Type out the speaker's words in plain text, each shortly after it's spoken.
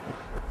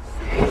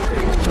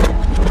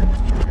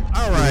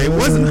Hey,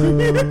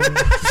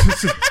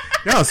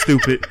 y'all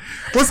stupid.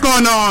 What's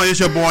going on? It's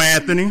your boy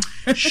Anthony.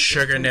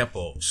 Sugar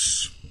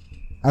nipples.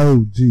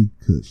 OG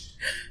Kush.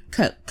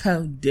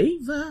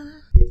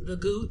 Codiva. The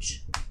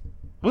Gooch.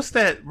 What's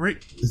that?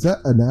 Is that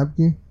a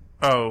napkin?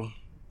 Oh.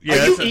 Yeah,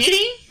 are you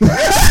eating?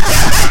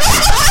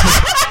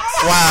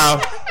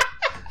 Wow.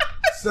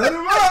 Set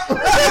him up. It's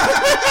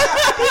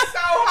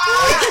so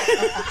hot.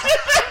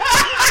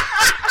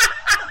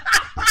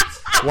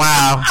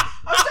 Wow.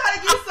 I'm trying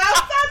to get something.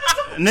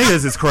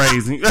 Niggas is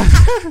crazy. I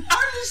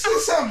just see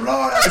something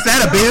blowing out. Is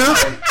that a bill?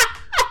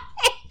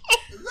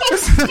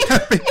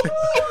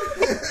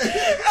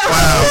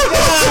 Wow.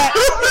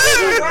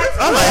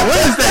 I'm like, what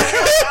is that?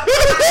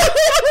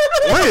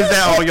 What is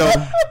that on your?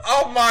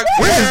 Oh my god.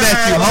 What is that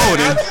you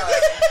holding?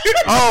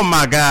 Oh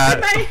my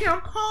god. Made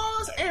him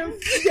pause and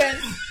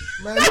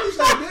Man, he was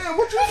like, damn,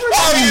 what you doing?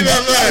 Oh, you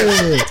know,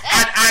 look.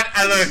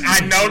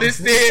 I noticed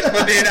it,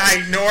 but then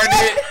I ignored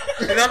it.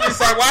 And I'm just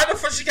like, why the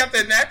fuck she got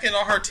that napkin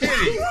on her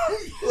titty?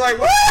 Like,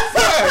 what the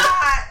fuck?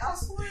 I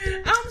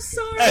swear. I'm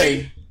sorry.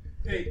 Hey.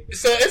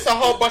 So it's a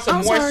whole bunch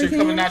of moisture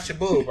coming out your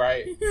boob,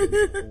 right?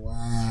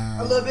 Wow.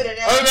 A little bit of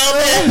that. Oh,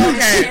 no,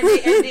 okay.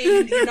 And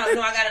then you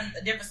know, I got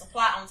a different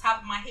supply on top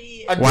of my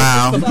head. A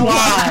wow. different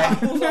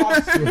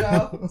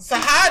supply. So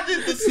how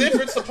did this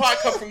different supply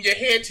come from your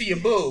head to your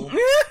boob?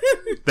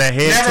 The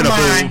head Never to the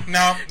mind. boob.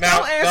 No.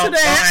 Don't answer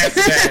that.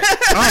 Don't answer that.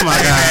 Oh my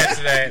Don't god.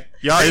 answer that.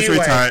 Y'all is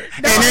Anyway. retarded.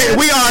 And then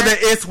we are the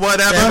It's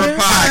Whatever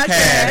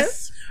podcast.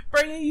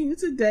 Bringing you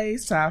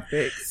today's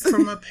topics.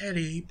 From a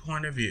petty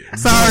point of view.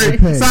 Sorry,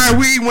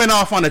 we went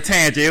off on a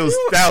tangent.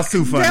 That was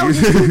too funny. That was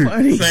too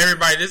funny. So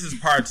everybody, this is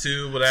part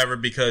 2, whatever,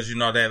 because you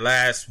know that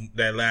last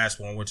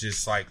one, which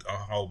is like a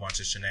whole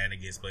bunch of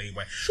shenanigans. But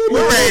anyway,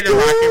 we're ready to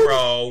rock and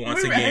roll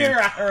once again.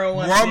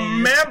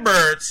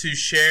 Remember to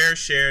share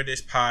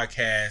this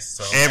podcast.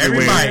 So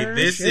everybody,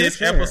 this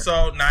is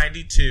episode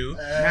 92.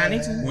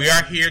 92. We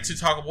are here to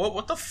talk about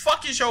what the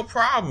fuck is your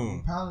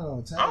problem?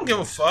 I don't give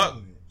a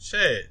fuck.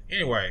 Shit.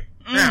 Anyway,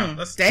 now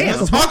let's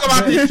talk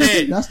about this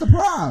shit. That's the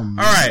problem.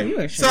 All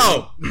right.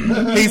 So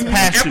He's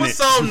passionate.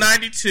 episode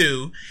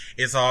 92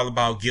 is all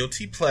about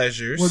guilty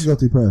pleasures. What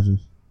guilty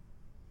pleasures?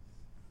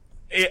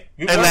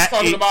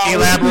 Elaborate.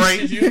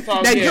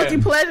 That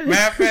guilty pleasure.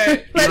 Matter of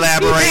fact,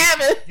 Elaborate.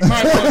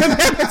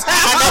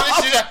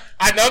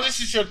 I know this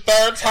is your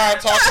third time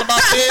talking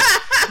about this,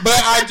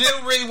 but I do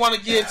really want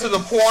to get into the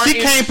porn.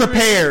 She came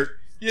prepared.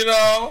 You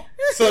know,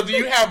 so do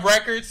you have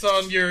records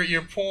on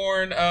your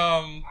porn?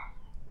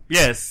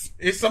 Yes.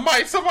 Is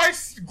somebody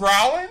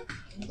growling?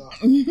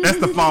 That's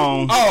the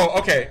phone. Oh,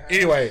 okay.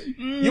 Anyway,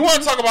 you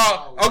want to talk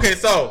about? Okay,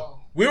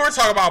 so we were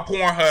talking about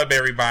Pornhub,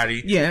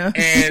 everybody. Yeah.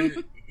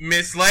 And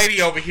Miss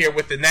Lady over here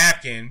with the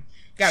napkin,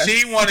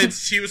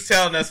 she was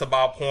telling us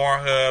about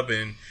Pornhub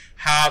and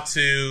how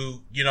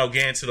to,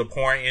 get into the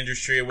porn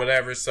industry or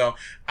whatever. So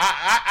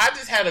I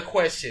just had a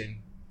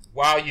question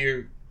while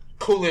you're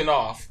cooling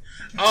off.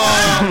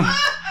 Oh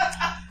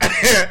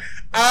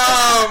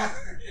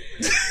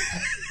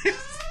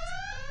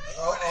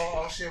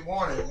shit,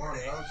 warning.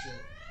 Oh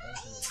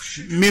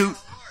shit. Mute.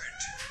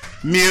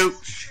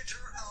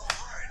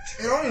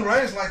 It only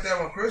rains like that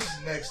when Chris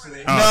is next to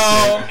me.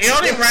 No, it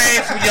only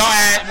rains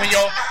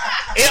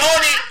it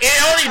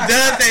only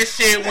does that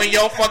shit when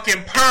your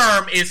fucking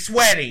perm is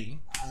sweaty.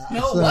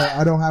 No,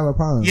 I don't have a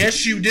perm.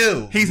 Yes, you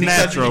do. He's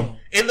natural.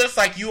 It looks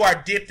like you are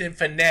dipped in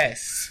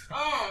finesse.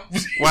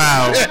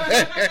 Wow.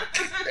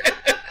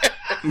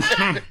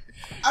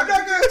 I'm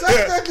not gonna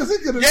touch that because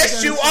it could have.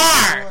 Yes, you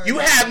are. You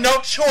have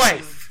no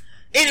choice.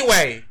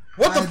 Anyway,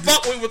 what the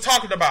fuck we were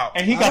talking about?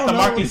 And he got the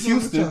Marcus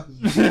Houston.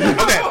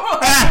 Okay.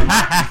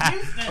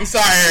 I'm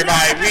sorry,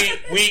 everybody.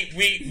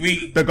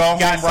 We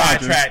got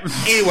sidetracked.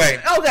 Anyway.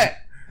 Okay.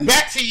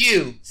 Back to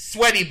you,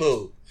 sweaty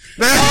boo.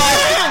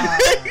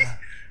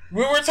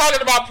 We were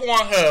talking about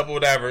Pornhub or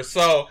whatever.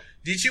 So,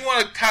 did you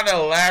want to kind of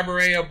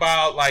elaborate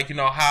about,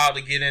 how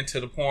to get into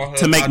the Pornhub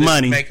to make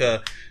money, make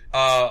a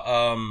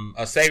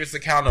savings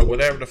account or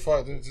whatever the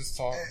fuck? Just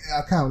talk.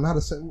 Account, not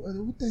a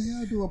what the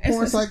hell do a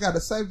porn site got a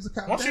savings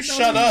account? Why don't you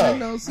shut up?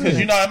 Because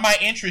it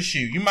might interest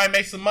you. You might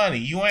make some money.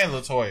 You and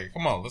LaToya.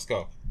 Come on, let's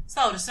go.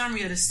 So the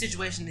summary of the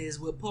situation is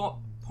with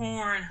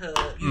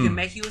Pornhub, you can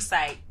make you a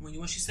site.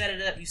 Once you set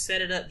it up, you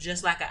set it up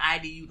just like an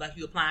ID, like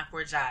you applying for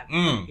a job.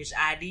 Get your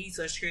ID,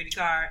 Social Security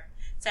card.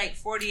 Take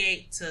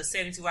 48 to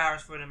 72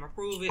 hours for them to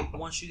approve it.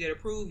 Once you get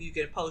approved, you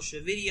can post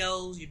your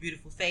videos, your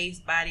beautiful face,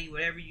 body,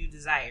 whatever you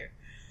desire.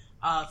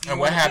 And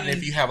what happens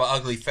if you have an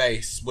ugly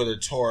face with a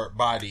tore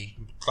body,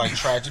 like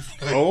tragic?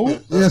 Oh,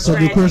 yeah. So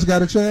do Chris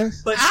got a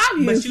chance? But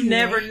you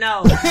never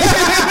know. What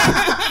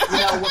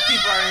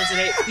people are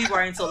into. People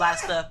are into a lot of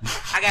stuff.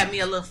 I got me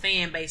a little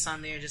fan base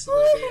on there, just a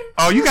little bit.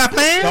 Oh, you got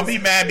fans? Don't be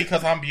mad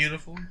because I'm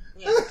beautiful.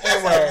 Yeah.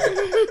 Anyway,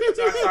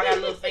 so I got a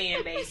little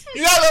fan base.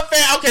 You got a little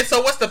fan. Okay,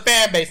 so what's the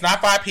fan base?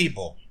 Not 5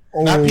 people.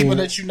 Not people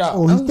that you know.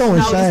 Oh, he's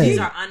throwing shade. These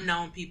are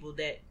unknown people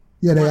that.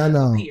 Yeah, they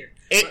unknown.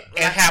 And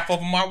half of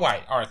them are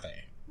white, aren't they?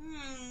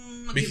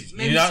 Maybe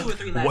 2 or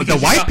 3 left. The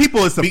white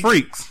people is the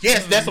freaks.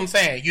 Yes, that's what I'm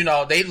saying.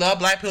 They love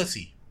black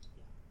pussy.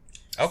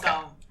 Okay.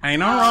 So Ain't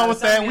nothing wrong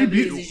with that. We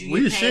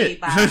the shit.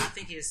 By, I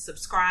think it's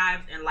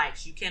subscribed and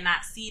likes. You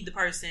cannot see the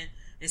person,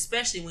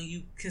 especially when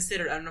you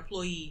consider an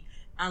employee,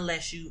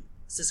 unless you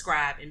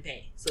subscribe and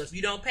pay. So if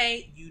you don't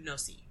pay, you no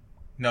see.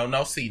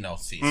 No see.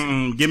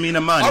 Give me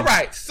the money. All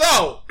right,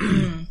 so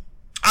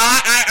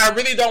I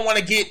really don't want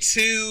to get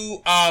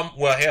too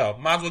well. Hell,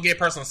 might as well get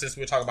personal since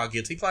we're talking about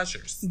guilty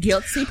pleasures.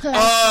 Guilty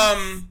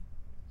pleasure.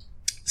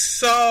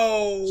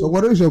 So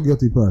what is your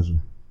guilty pleasure?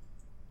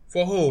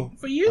 For who?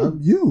 For you.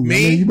 You.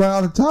 Me? I mean, you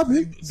brought out the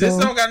topic. This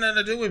don't got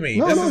nothing to do with me.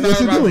 No, this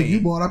is not about me.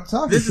 You brought up the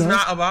topic. This is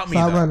not about me.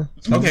 Stop running.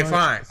 Okay,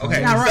 fine.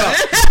 Okay,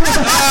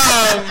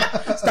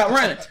 Stop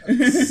running.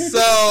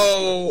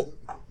 So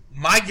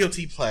my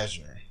guilty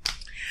pleasure.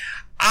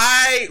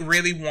 I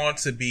really want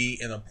to be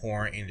in the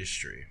porn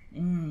industry.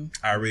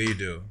 I really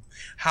do.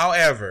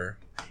 However,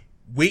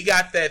 we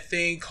got that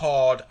thing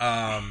called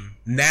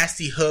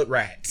nasty hood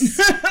rats.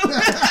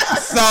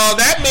 So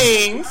that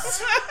means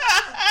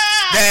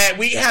that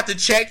we have to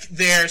check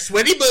their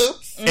sweaty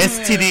boobs.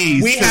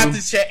 STDs. We have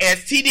to check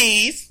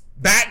STDs,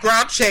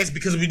 background checks,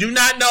 because we do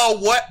not know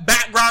what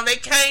background they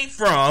came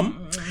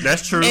from.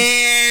 That's true.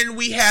 And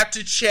we have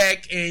to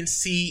check and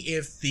see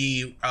if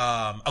the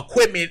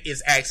equipment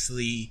is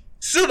actually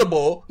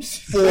suitable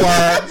for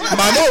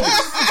my movies.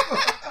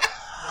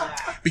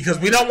 Because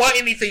we don't want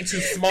anything too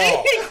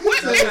small.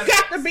 Equipment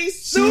got to be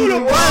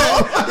suitable.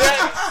 No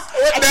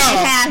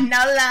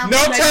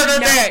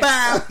turtlenecks.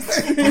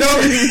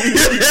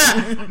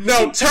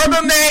 No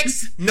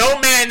turtlenecks. No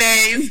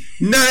mayonnaise.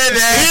 None of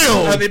that. Ew.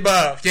 None of the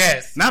above.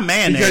 Yes. Not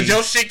mayonnaise. Because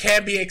your shit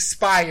can't be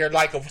expired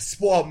like a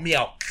spoiled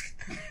milk.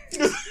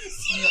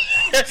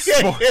 That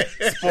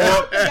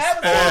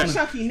was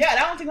chunky nut.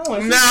 I don't think I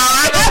want to see No,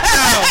 I don't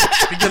know.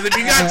 Because if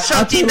you got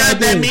chunky nut,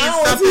 that means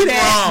something's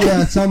wrong.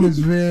 Yeah, something's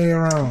very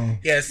wrong.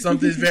 Yeah,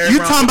 something's very you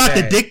wrong. You talking about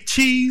that. the dick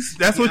cheese?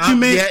 That's what you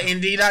meant? Yeah,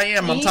 indeed I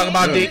am. I'm talking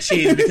about dick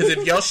cheese. Because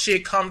if your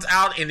shit comes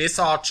out and it's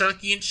all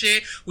chunky and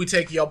shit, we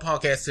take your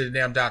punk ass to the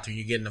damn doctor.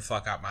 You're getting the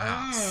fuck out my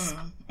house.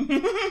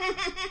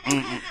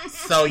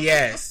 So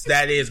yes,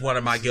 that is one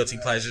of my guilty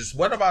pleasures.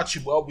 What about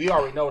you? Well, we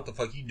already know what the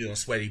fuck you doing,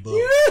 sweaty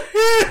boo.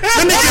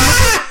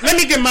 Let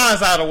me get mine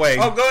out of the way.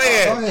 Oh, go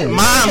ahead.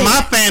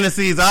 My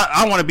fantasies,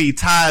 I want to be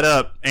tied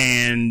up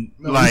and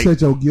like. You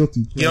said your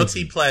guilty pleasure.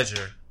 Guilty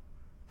pleasure.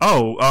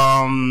 Oh,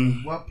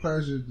 what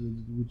pleasure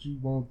would you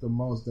want the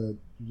most that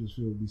you just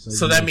feel would be so?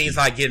 So that means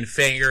like getting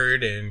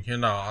fingered and you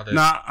know all that.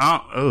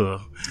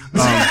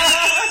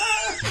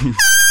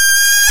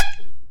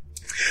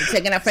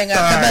 Taking our finger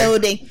off the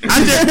booty.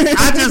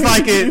 I just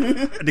like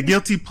it. The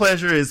guilty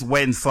pleasure is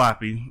wet and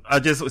sloppy.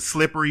 Just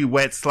slippery,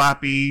 wet,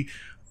 sloppy.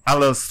 I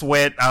love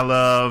sweat. I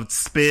love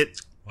spit.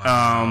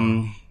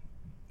 Wow.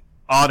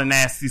 All the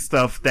nasty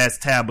stuff that's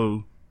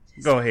taboo.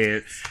 Go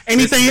ahead.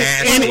 Anything.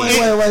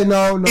 Wait,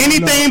 no.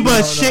 Anything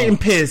but shit and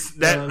piss.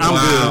 That I'm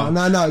good.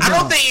 No. I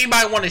don't think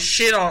anybody want to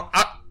shit on.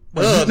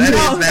 That's a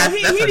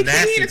nasty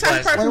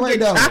pleasure. Wait,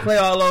 chocolate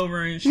all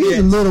over and shit. He's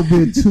a little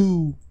bit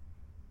too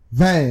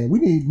vain. We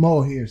need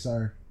more here,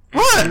 sir.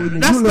 What?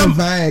 That's a little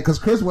vain because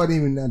Chris wasn't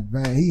even that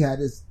vain. He had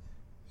his.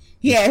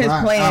 He had his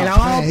plan all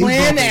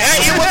planned out.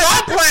 It was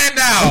all planned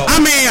out. I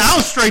mean, I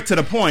was straight to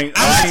the point.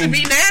 I like to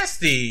be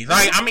nasty.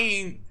 Like, I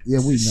mean, yeah,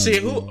 we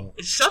know.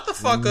 Shit, shut the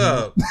fuck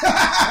up,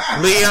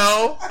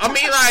 Leo.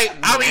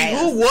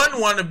 Who wouldn't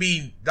want to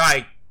be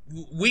like?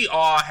 We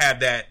all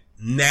have that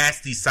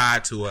nasty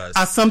side to us.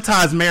 I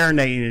sometimes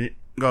marinate in it.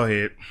 Go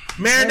ahead.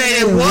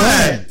 Marinate in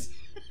what?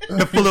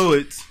 The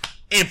fluids.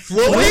 In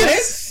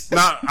fluids?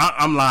 No,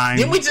 I'm lying.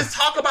 Didn't we just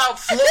talk about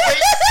fluids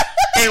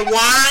and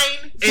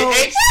wine and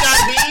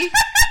HIV?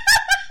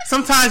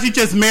 Sometimes you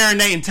just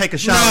marinate and take a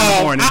shower in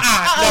the morning. No.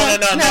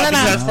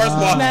 Because first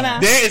of all,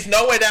 there is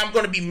no way that I'm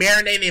going to be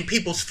marinating in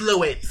people's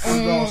fluids.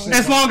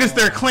 As long as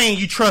they're clean,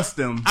 you trust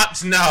them.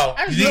 No.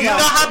 Do you know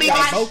how many?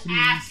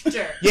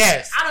 After.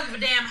 Yes. I don't give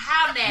a damn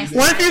how nasty.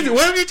 What if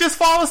you just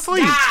fall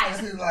asleep?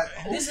 Guys,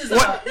 this is a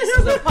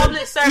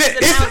public service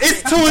announcement.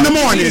 It's 2 in the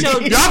morning.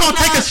 Y'all gonna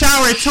take a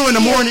shower at 2 in the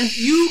morning?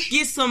 You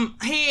get some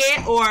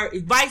head, or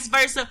vice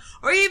versa,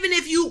 or even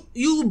if you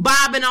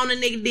bobbing on a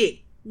nigga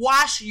dick,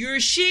 wash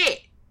your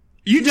shit.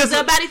 You just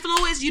body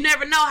fluids. You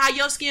never know how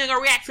your skin gonna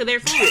react to their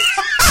fluids.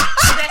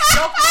 That's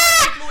your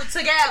fluid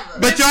together.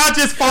 But y'all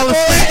just fall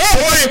asleep.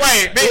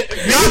 Wait.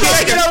 Y'all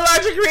make an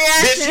allergic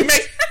reaction.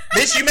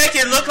 Bitch, you make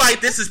it look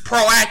like this is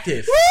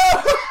proactive.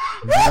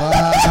 That's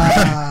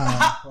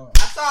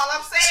all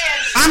I'm saying.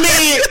 I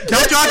mean,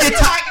 don't y'all get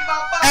tired?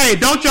 Hey,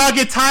 don't y'all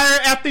get tired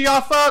after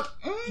y'all fuck?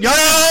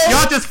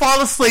 Y'all just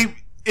fall asleep.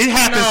 It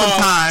happens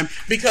sometimes.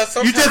 Because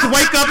you just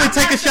wake up and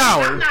take a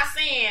shower. I'm not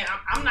saying.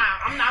 I'm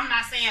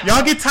not saying.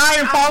 Y'all get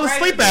tired and fall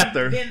asleep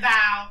after.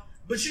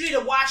 But you need to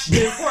watch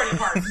the important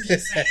parts. I'm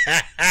just saying.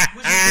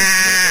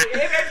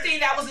 Everything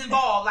that was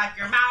involved, like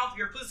your mouth,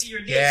 your pussy, your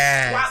dick.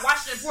 Yes.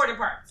 Watch the important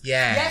parts.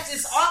 Yes,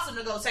 it's awesome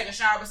to go take a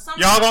shower, but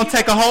sometimes y'all gonna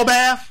take a whole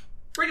bath?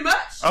 Pretty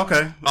much.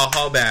 Okay. A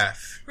whole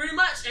bath. Pretty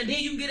much. And then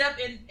you can get up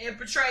and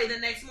portray the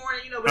next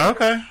morning,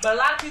 Okay. But a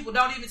lot of people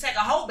don't even take a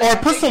whole bath.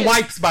 Or put some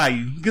wipes by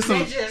you. Get some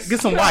wipes.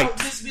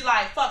 Just be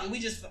like, fuck it, we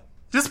just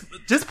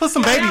Just put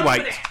some baby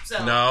wipes.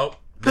 No.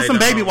 Put some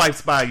baby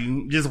wipes by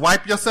you. Just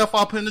wipe yourself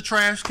off in the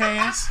trash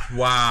cans.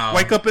 Wow.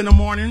 Wake up in the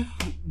morning.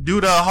 Do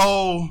the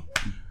whole.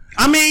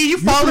 I mean, you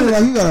fall in.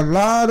 Like you got a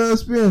lot of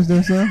experience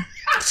there, son.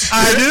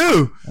 I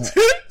do.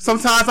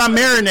 Sometimes I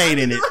marinate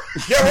in it.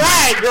 You're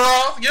right,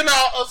 girl. You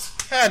know,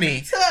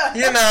 honey.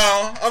 You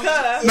know.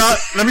 No,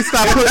 let me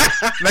stop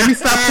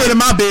putting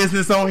my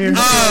business on here.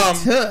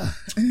 What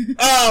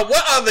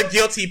other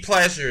guilty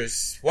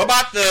pleasures? What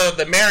about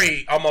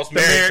the almost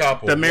married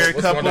couple? The married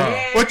couple.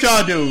 What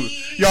y'all do?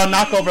 Y'all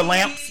knock over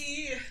lamps?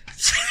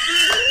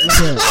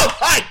 Oh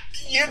my!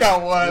 You know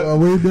what? What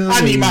we do?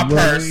 I need my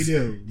purse. We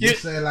do. You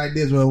say it like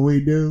this. What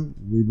we do?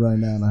 We burn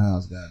down the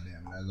house.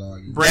 Goddamn. That's all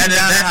you do.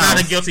 That's not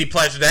a guilty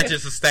pleasure. That's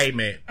just a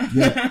statement.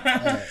 Yeah.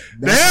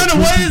 Damn.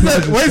 What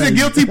is a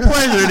guilty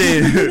pleasure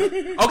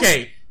then?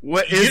 Okay.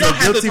 What is you don't a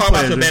have guilty to talk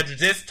pleasure? about your bedroom.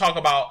 Just talk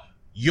about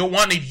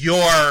one of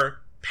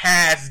your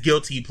past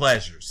guilty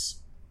pleasures.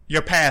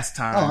 Your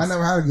pastimes. Oh, I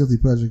never had a guilty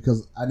pleasure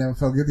because I never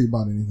felt guilty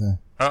about anything.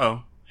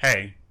 Uh-oh.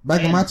 Hey.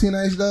 Back in my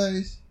teenage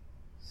days,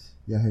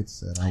 I hate to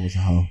say it, I was a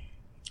hoe.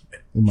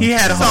 He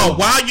had a hoe.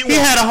 He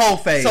had a whole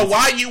phase. So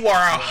while you were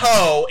a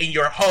hoe in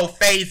your whole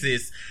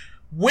phases,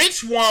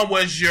 which one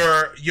was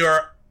your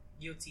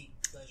guilty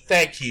pleasure?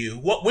 Thank you.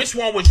 Which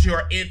one was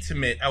your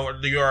intimate or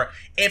your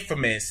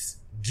infamous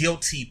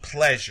guilty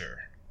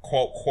pleasure?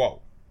 Quote,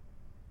 quote.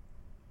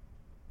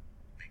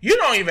 You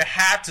don't even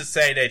have to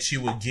say that you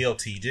were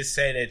guilty. Just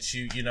say that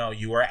you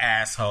were an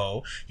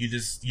asshole. You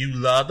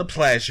love the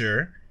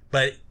pleasure,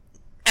 but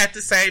at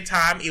the same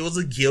time, it was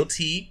a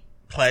guilty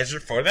pleasure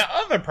for the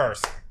other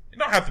person. It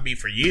don't have to be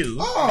for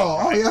you.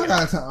 I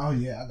got a time. Oh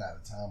yeah, I got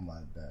a time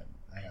like that.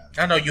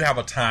 I know you have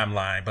a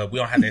timeline, but we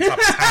don't have that type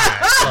of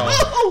time. So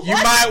you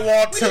might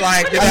want to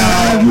kind of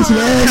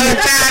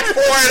fast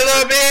forward a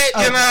little bit,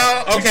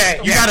 Okay,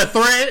 you got a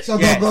thread. So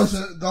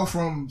go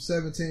from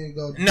 17.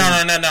 No.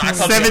 I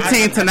told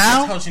 17 to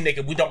now. I told you,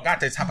 nigga, we don't got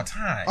that type of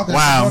time. Okay,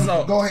 wow.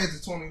 So go ahead to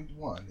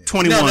 21. Then.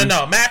 21.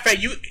 No. Matter of fact,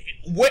 you.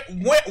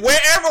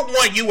 Wherever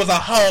one you was a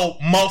hoe,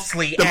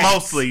 mostly from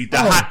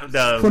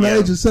the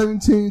age of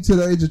 17 to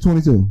the age of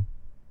 22.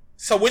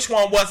 So which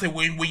one was it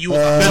when you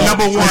the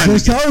number one? I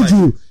just told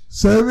you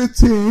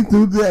 17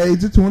 through the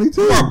age of 22.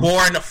 You are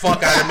boring the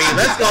fuck out of me.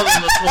 Let's go to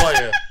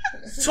Latoya.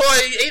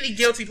 Toya, any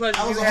guilty pleasure?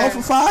 I was a hoe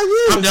for 5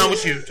 years. I'm done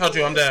with you. Told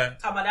you I'm done.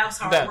 Talk about that was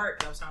hard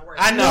work.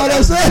 I know.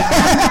 That's it.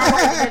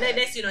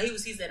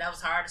 He said that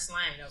was hard to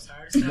slang. I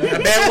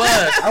bet it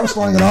was. I was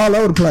slanging all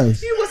over the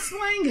place. He was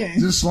slanging.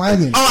 Just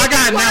slanging. Oh, I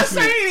got an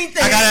announcement.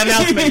 I got an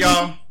announcement,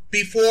 y'all.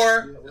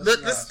 Before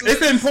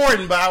it's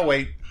important, but I'll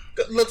wait.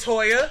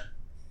 Latoya.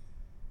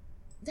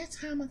 That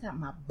time I got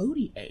my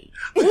booty ate.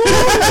 I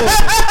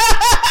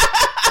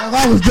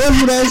was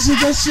done with that shit.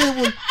 That shit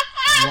was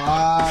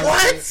wow.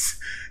 What?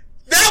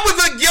 That was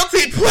a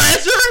guilty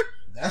pleasure?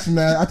 That's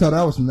mad. I thought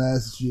that was some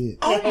nasty shit.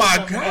 Oh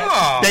my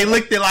god! They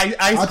licked it like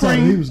ice cream. I thought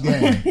he was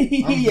gay.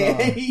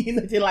 He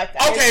looked it like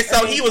that. Okay,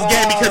 so he was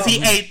gay because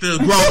he ate the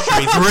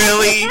groceries.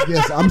 Really?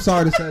 Yes, I'm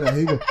sorry to say that.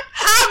 He was.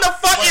 How the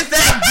fuck is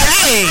that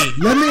gay?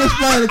 Let me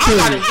explain it to you. I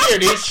gotta hear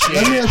this shit.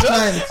 Let me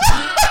explain it to you.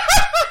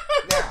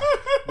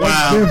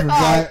 Wow. Different,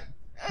 right?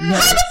 How the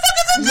fuck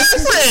is it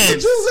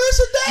different?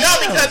 Listen down. No,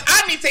 because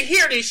I need to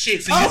hear this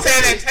shit. So you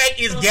saying that Tank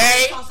is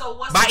gay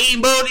by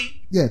eating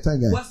booty? Yeah,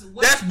 Tank gay.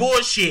 That's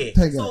bullshit.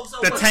 Tank gay. What's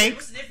the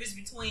difference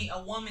between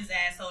a woman's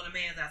asshole and a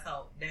man's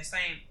asshole? They're the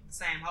same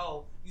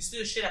hole. You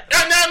still shit at the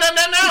No.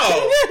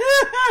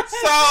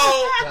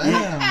 So,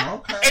 damn,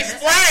 okay.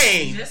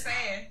 Explain. Just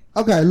saying.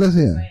 Okay,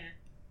 listen.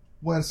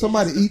 When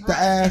somebody eat the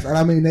ass, and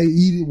I mean they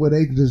eat it where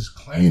they can just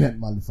clean that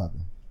motherfucker.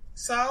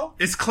 So?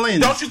 It's clean.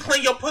 Don't you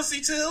clean your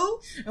pussy too?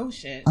 Oh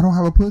shit. I don't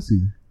have a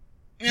pussy.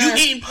 You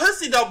eating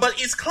pussy though,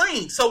 but it's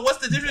clean. So what's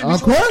the difference Of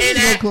between course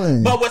it's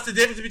clean. But what's the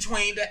difference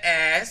between the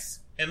ass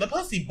and the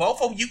pussy?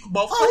 Both of you can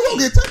both Oh, clean.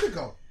 you don't get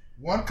technical.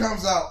 One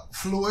comes out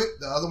fluid,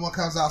 the other one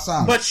comes out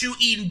solid. But you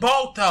eating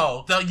both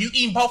though. You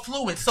eating both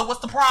fluids. So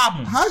what's the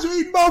problem? How's you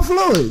eating both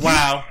fluids?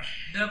 Wow.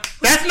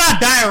 That's not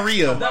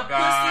diarrhea.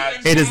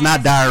 It is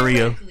not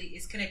diarrhea.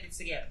 It's connected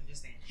together.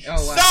 Just saying.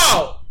 Oh wow.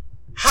 So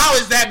how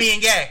is that being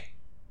gay?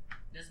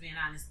 Just being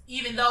honest.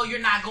 Even though you're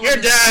not going. You're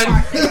to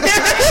done.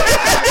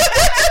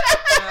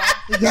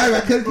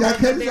 I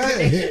couldn't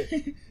say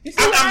it.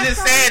 I'm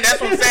just saying. That's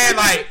what I'm saying.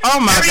 Like, oh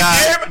my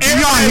god, do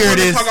y'all hear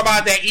this? Talk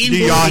about that eating.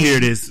 Do y'all hear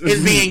this?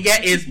 Is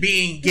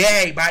being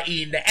gay by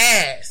eating the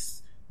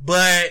ass,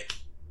 but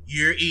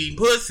you're eating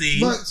pussy.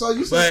 But so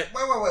you said,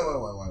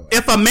 wait.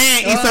 If a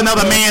man eats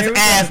another man's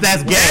ass,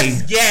 that's gay.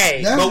 That's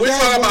gay. That's but we're gay,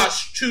 talking but about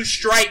two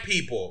straight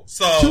people.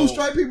 So two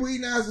straight people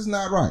eating ass is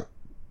not right.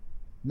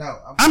 No,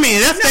 I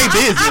mean that's their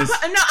business.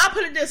 I'll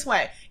put it this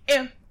way: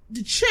 if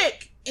the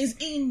chick is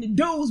eating the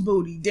dude's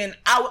booty, then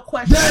I would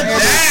question that.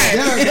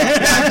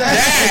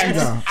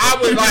 I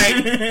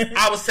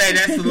would say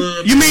that's a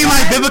little. You mean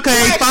like Vivica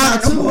A.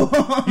 Fox?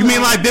 You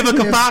mean like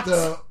Vivica Fox?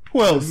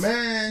 Who else? The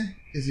man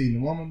is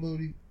eating a woman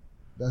booty.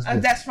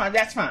 That's fine.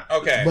 That's fine.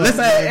 Okay. But if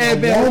a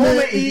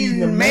woman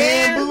eating a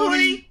man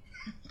booty,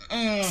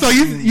 So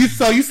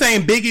you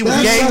saying Biggie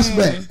was gay? You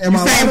saying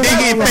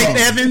Biggie and Faith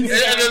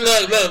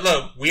Evans?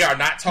 Look. We are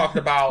not talking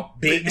about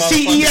big.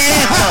 She eat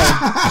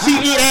ass. She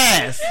eat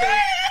ass.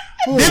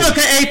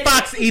 Vivica A.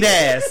 Fox eat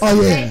ass.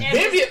 Oh yeah.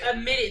 Vivian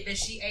admitted that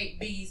she ate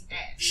Biggie's ass.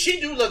 She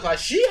do look like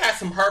she had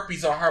some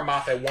herpes on her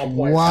mouth at one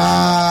point.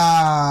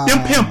 Wow.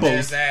 Them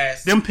pimples.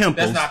 Them pimples.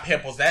 That's not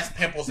pimples. That's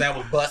pimples that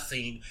was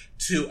busting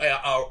to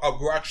a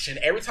eruption.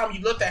 Every time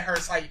you looked at her,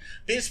 it's like,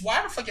 bitch,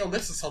 why the fuck your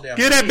lips are so damn?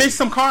 Give that bitch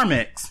some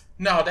Carmex.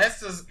 No,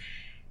 that's just.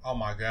 Oh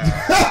my god.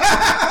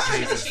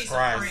 Jesus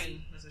Christ.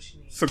 That's what she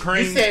needs. Some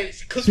cream. He said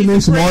She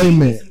needs some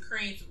ointment. Some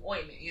cream, some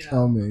ointment, you know.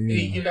 Oh man.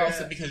 You know,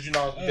 because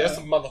there's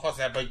some motherfuckers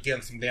that be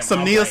getting some damn. Some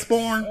outbreaks.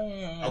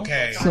 Neosporin.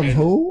 Okay. Some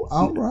who?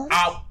 Outright?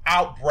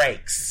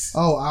 Outbreaks.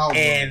 Oh, outright.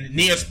 And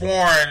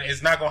Neosporin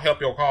is not gonna help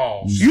your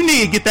cause. You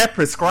need to get that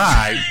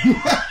prescribed.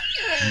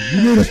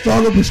 You need a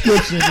stronger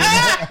prescription.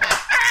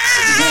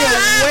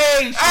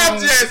 I'm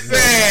just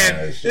saying,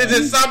 it's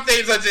just some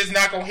things are just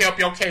not gonna help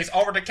your case.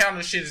 Over the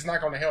counter shit is not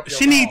gonna help your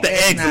She cause. need the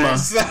eczema.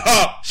 So,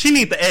 She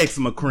need the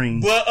eczema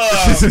cream. but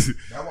That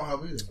won't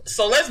help either.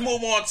 so let's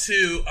move on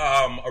to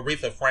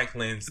Aretha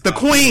Franklin's The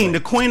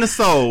queen of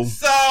soul.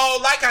 So,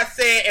 like I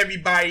said,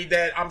 everybody,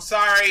 that I'm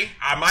sorry,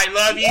 I might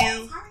love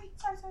you. Sorry.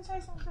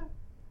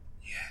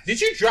 Did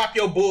you drop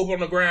your boob on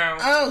the ground?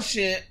 Oh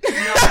shit!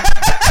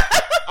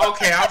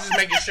 Okay, I was just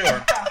making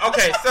sure.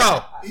 Okay,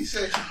 so He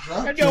said she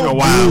dropped Yo, Oh,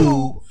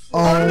 wow.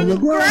 on the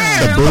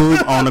ground. The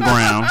boob on the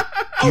ground.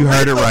 You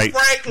heard it Aretha right.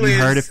 Franklin's,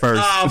 You heard it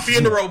first.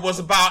 Funeral was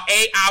about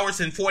 8 hours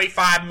and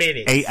 45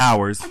 minutes. 8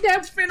 hours.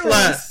 That funeral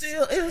was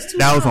still. It was too.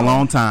 That was a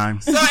long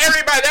time. So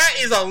everybody, that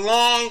is a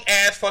long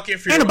ass fucking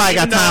funeral. Ain't nobody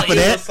got Even time though for it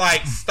that. was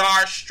like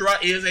star-struck.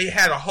 It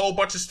had a whole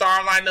bunch of star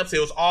lineups. It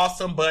was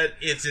awesome, but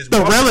it's just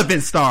The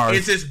relevant stars.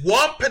 It's just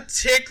one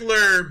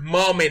particular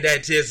moment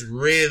that just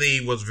really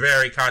was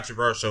very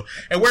controversial,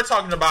 and we're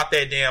talking about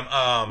that damn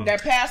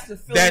that pastor.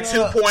 that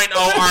 2.0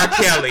 R.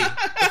 Kelly.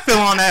 Still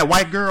on that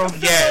white girl.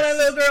 That Yes,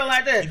 little girl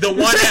like that.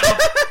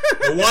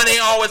 the one they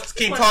always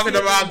keep talking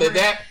about.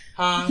 That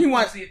He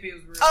wants. See if it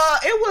was real.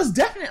 It was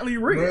definitely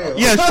real.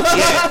 Yeah,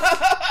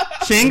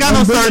 she ain't got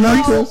no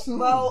surgeries.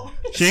 Well,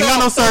 She ain't got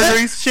no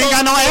surgeries. She ain't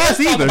got no let's ass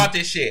talk either. about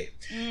this shit.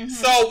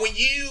 So when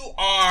you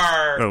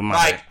are Oh, my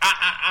like, bad.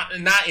 I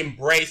not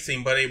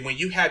embracing, but when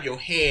you have your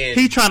hand,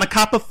 He trying to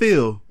cop a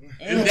feel.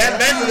 that's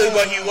basically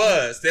what he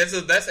was. That's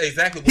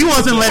exactly what He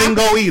wasn't was. letting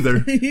go either.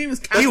 he was.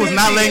 He was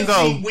not letting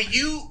go.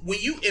 When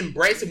you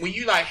embrace it, when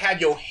you like have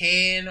your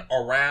hand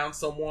around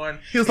someone,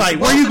 He was like,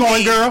 "Where you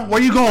going, girl?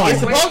 Where you going? It's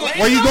supposed to-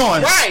 Where you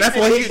going?" Right. That's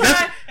what he.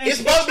 That's, it's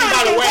supposed to be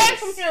by the away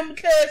waist. from him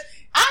because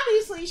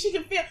obviously she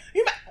can feel.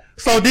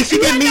 so did she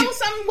You get me? know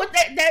something? What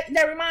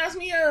that reminds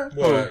me of?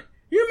 What?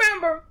 You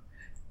remember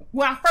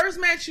when I first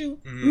met you?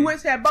 We went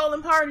to that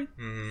bowling party,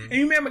 and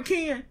you remember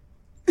Ken?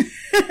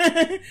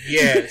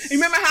 Yes. You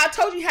remember how I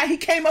told you how he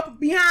came up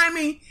behind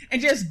me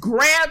and just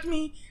grabbed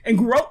me and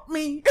groped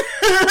me?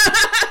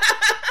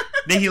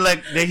 Did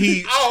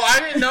he? Oh, I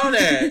didn't know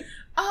that.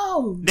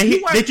 Oh,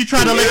 Did you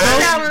try to let go?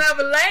 down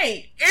another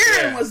lane.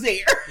 Aaron Yeah. was there.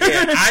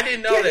 Yeah, I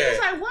didn't know Yeah, he that. was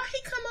like, why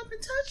he come up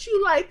and touch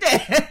you like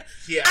that?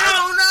 Yeah, I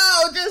don't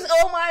know. Just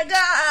oh my god.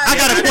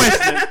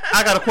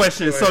 I got a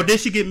question. Go So ahead. did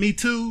she get Me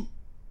Too?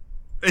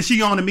 Is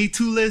she on the Me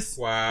Too list?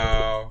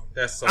 Wow,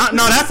 that's so.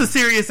 No, that's a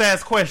serious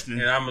ass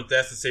question. And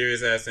that's a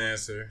serious ass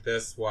answer.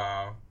 That's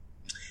wow.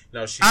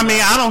 No, she. I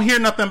mean, I don't hear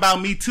nothing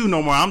about Me Too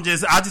no more. I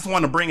just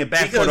want to bring it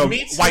back for the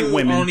Me Too white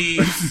women. Only,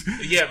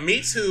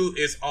 Me Too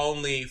is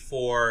only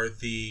for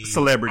the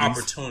Celebrities.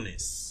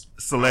 opportunists.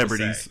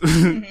 Celebrities. It's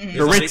The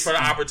only rich. for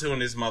the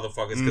opportunist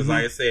motherfuckers. Because,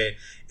 like I said,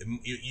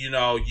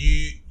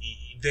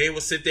 they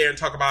will sit there and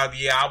talk about,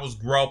 I was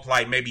groped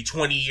like maybe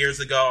 20 years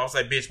ago. I was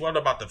like, bitch, what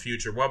about the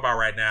future? What about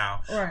right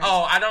now? Right.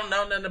 Oh, I don't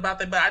know nothing about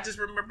that, but I just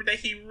remember that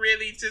he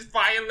really just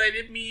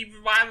violated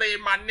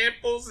my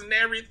nipples and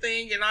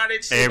everything and all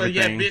that shit. But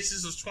yeah, Everything. bitch,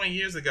 this was 20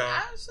 years ago.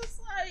 I was just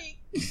like,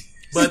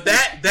 But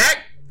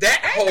that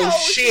whole know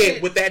shit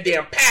shit. with that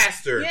damn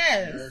pastor.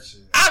 yes.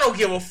 I don't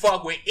give a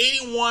fuck when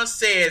anyone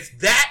says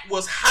that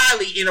was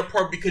highly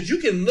inappropriate because you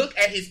can look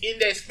at his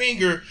index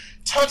finger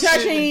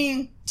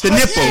touching The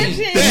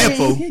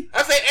nipple.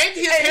 I say, ain't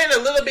his hand a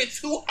little bit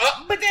too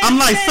up? But then, I'm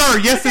like, sir,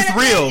 yes, it's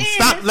real.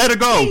 Stop, let her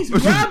go.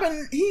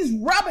 He's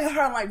rubbing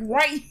her like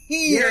right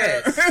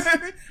here,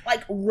 Yes.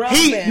 like rubbing.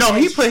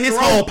 He put his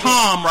whole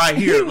palm right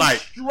He here, was like,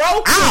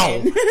 stroking.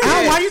 ow,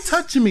 Yes. why you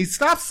touching me?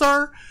 Stop,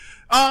 sir.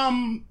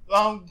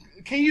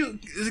 Can you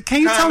tell him to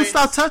Comments?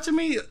 stop touching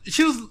me?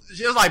 She was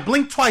like,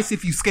 blink twice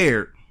if you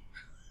scared.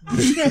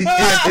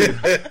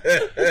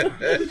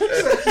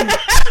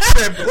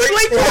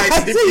 Blink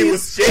twice if you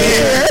was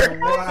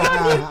scared.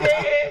 Wow.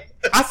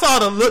 I saw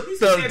the look.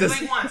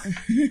 Blink once.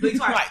 Blink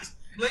twice.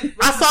 Blink.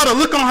 I saw the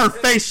look on her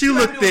face. She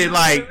looked at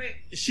like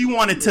she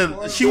wanted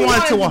to. She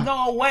wanted to.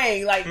 go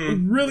away like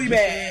really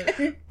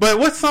bad. But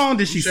what song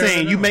did she Sure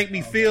sing? You enough. make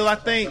me feel. I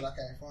think. But I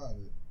can't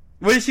find it.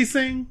 What did she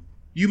sing?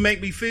 You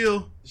Make Me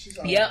Feel.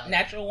 Yep,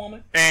 Natural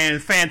Woman.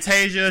 And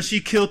Fantasia,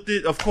 she killed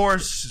it. Of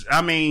course,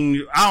 I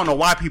mean, I don't know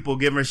why people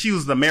give her. She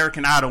was the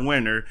American Idol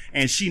winner,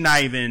 and she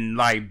not even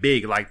like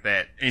big like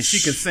that. And she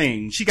can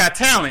sing. She got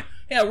talent.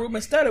 Yeah,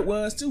 Ruben Studdard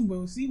was too,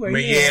 bro. See where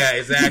he yeah,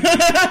 exactly.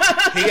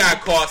 He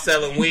got caught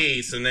selling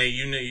weed, so now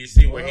you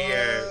see where he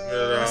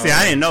at. See,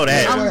 I didn't know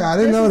that. I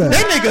didn't know that.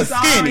 That nigga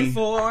skinny.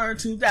 For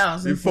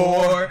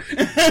 2004.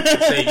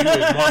 Say you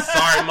was one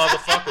sorry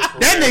motherfucker. For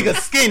That real. nigga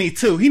skinny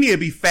too. He need to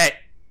be fat.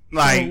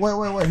 Like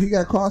wait. He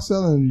got caught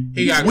selling.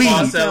 He got weed.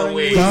 caught selling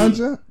weed.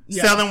 Ganja?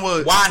 Yeah. selling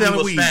wood. While he selling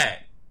was weed.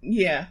 fat.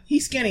 Yeah,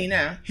 he's skinny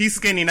now. He's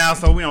skinny now,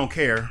 so we don't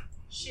care.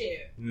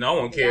 Shit. No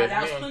one cares.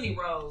 That was plenty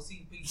rolls.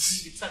 He be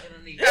tucking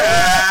the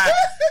nigga.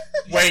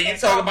 Wait, you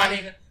talking about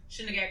nigga?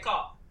 Shouldn't have got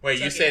caught. Wait,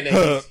 you saying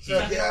Huh.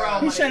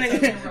 that He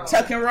shouldn't have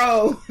tuck and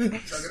roll.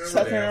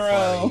 Tuck and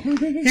roll.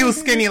 He was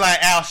skinny like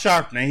Al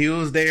Sharpton. He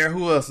was there.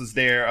 Who else was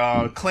there?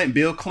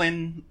 Bill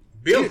Clinton.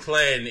 Bill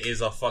Clinton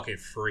is a fucking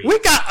freak. We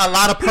got a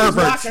lot of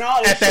perverts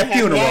at that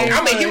funeral.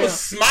 I mean, he was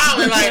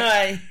smiling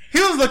like He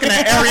was looking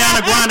at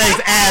Ariana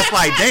Grande's ass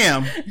like,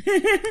 damn.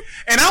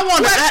 And I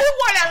wonder. Well, she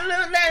wore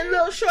that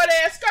little short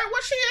ass skirt.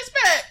 What she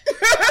expect?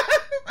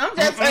 I'm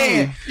just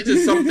saying. it's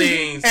just some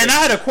things. And I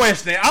had a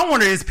question. I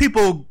wonder is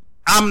people.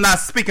 I'm not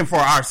speaking for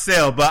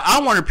ourselves, but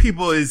I wonder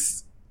people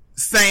is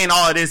saying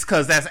all of this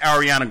because that's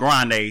Ariana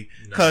Grande.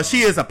 Because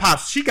she is a pop.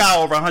 She got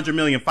over 100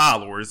 million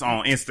followers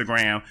on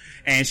Instagram,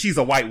 and she's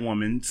a white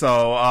woman.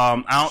 So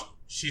I don't.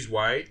 She's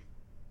white.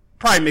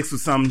 Probably mixed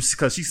with some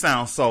because she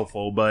sounds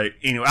soulful, but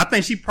anyway, I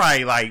think she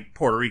probably like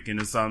Puerto Rican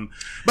or something.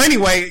 But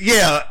anyway,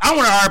 yeah, I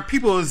wonder are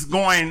people is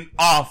going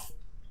off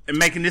and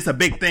making this a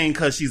big thing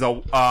because she's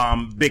a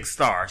big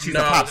star. She's a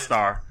pop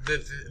star.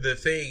 The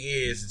thing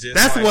is, just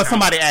that's like what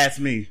somebody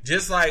asked me.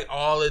 Just like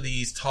all of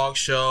these talk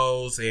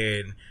shows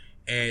and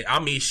I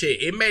mean,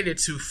 shit, it made it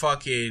to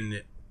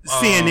fucking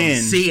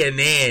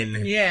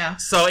CNN. Yeah.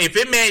 So if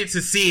it made it to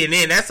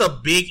CNN, that's a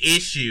big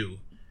issue.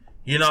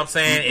 You know what I'm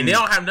saying? Mm-hmm. And they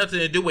don't have nothing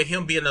to do with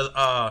him being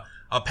a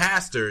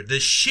pastor. The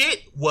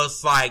shit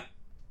was like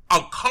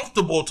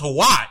uncomfortable to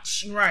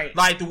watch. Right.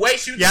 Like the way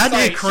she was I just, did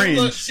like,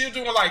 cringe. she was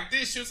doing like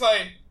this. She was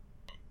like,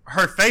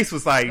 her face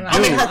was like, dude. I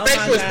mean, her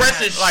facial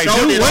expression like,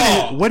 showed dude, it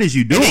all. what is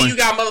you doing? And then you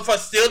got motherfuckers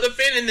still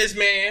defending this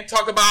man.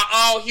 Talk about,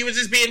 oh, he was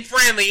just being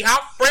friendly. How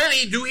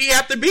friendly do he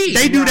have to be?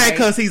 They do that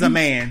because he's a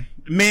man.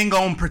 Men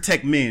gonna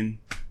protect men.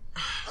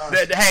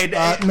 What's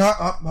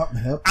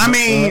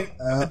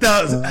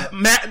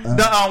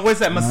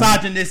that?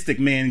 Misogynistic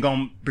men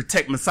gonna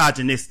protect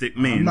misogynistic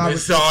men.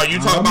 So you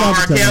talking about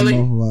R. Kelly?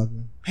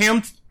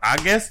 Him, I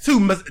guess too.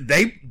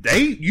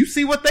 You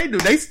see what they do?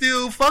 They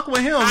still fuck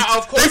with him.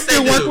 Of course they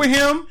still work with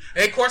him.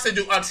 And of course they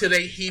do until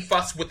he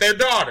fucks with their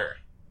daughter.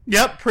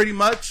 Yep, pretty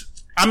much.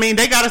 I mean,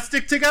 they gotta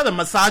stick together.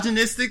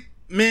 Misogynistic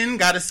men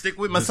gotta stick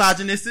with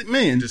misogynistic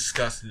men.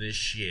 Discussing this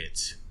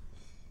shit.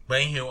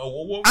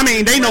 I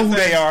mean, they know who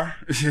they are.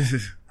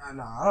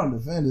 I don't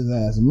defend his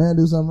ass. A man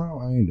do something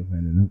wrong, I ain't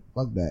defending him.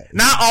 Fuck that.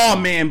 Not all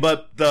men,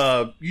 but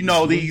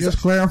these. Just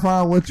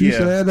clarify what you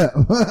said.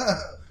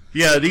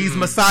 Yeah, these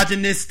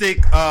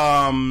misogynistic,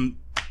 the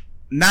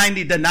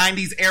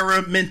 90s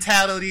era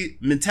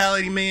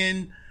mentality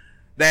men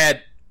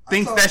that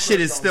think that shit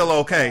is still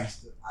okay.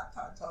 I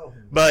told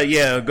him. But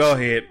yeah, go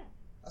ahead.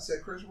 I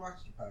said, Chris,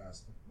 watch the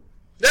pastor.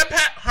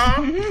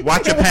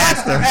 Watch your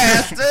pastor.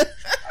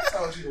 I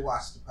told you to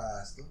watch the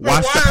pastor.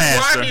 Watch the pastor.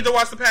 Why I need to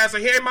watch the pastor?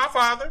 He ain't my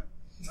father.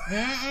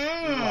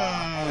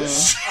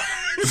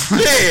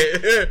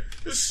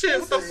 Shit,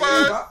 what the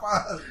fuck?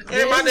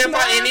 Ain't my damn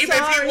father. And even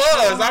if he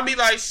was, I'd be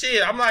like,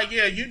 shit. I'm like,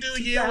 yeah, you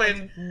do you,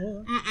 and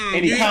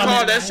you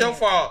call that's your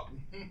fault.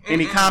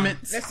 Any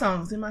comments? That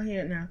song's in my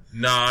head now.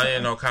 Nah, there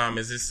ain't no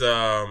comments. It's Stay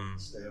on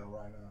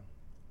right now.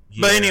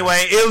 Yeah. But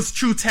anyway, it was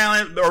true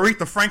talent.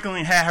 Aretha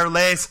Franklin had her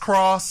legs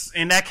crossed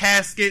in that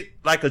casket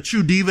like a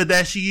true diva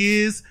that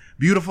she is.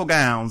 Beautiful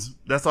gowns.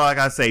 That's all I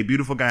gotta say.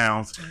 Beautiful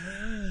gowns.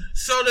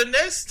 So the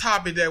next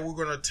topic that we're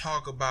going to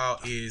talk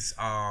about is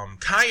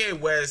Kanye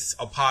West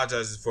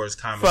apologizes for his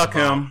comments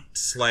about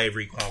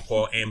slavery, quote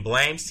unquote, and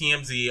blames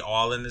TMZ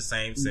all in the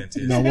same sentence.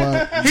 You know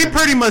what? He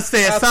pretty much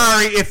said,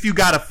 "Sorry if you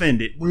got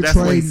offended." That's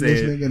what he said.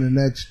 This nigga in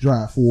the next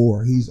draft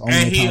war. He's on.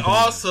 And he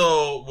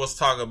also was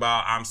talking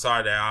about, "I'm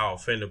sorry that I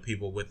offended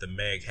people with the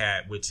Meg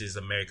hat, which is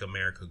America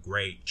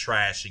Great,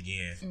 trash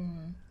again."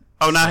 Mm.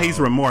 Oh, now he's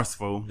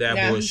remorseful.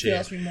 That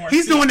bullshit.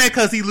 He's doing that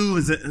because he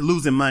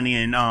losing money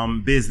in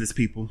business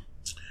people.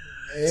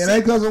 It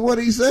ain't because of what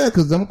he said.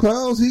 Because them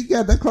clothes he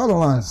got, that clothing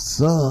line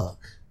suck.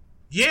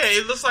 Yeah,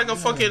 it looks like a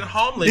fucking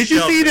homeless. Did you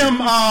shelter. see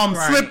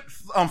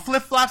them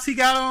flip flops he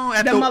got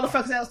on? Them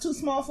motherfuckers that was too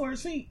small for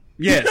his feet.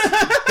 Yes,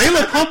 they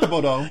look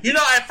comfortable though. You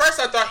know, at first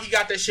I thought he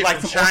got that shit like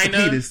from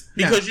China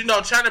because you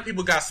know China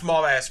people got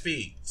small ass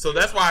feet, so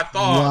that's why I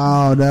thought.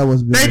 Wow, that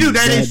was they do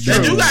that.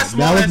 They do got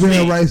small ass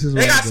feet. Racist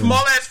they got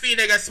small ass feet.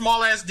 They got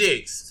small ass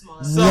dicks.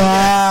 So,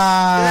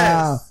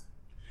 wow. Yes.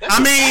 I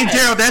mean,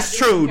 Gerald, that's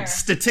true.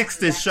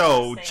 Statistics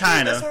show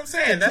China. That's what I'm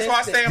saying. That's why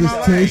I stay in my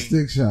lane.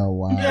 Statistics show.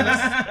 Wow. Yeah,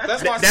 that's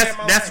That's why I said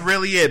that's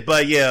really it.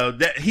 But yeah,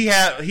 he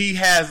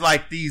has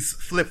like these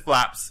flip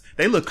flops.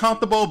 They look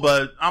comfortable,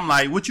 but I'm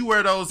like, would you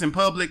wear those in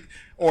public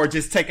or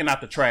just taking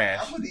out the trash?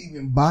 I wouldn't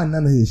even buy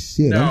none of his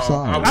shit. No, I'm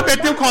sorry. I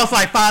bet them cost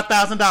like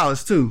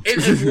 $5,000 too.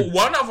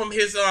 One of them,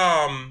 his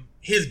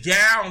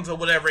gowns or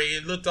whatever,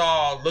 it looked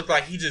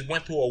like he just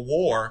went through a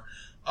war.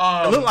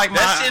 It looked like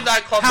that shit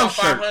like cost about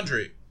shirt.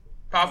 $500.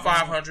 About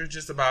 $500,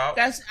 just about.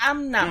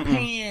 I'm not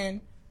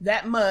paying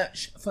that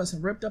much for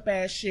some ripped up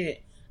ass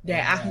shit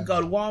that I can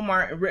go to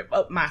Walmart and rip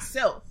up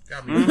myself.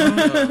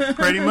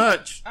 Pretty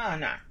much. Oh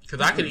no. Because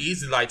I could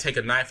easily like take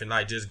a knife and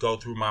like just go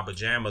through my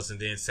pajamas and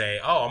then say,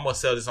 "Oh, I'm gonna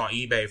sell this on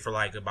eBay for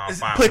like about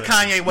 $500." Put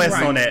Kanye West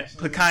on that.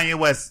 Put Kanye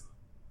West.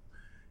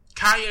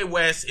 Kanye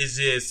West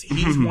is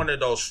he's one of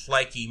those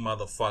flaky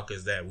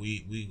motherfuckers that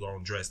we gonna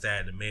address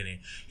that in a minute.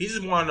 He's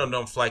just one of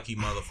them flaky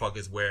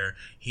motherfuckers where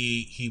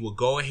he will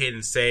go ahead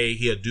and say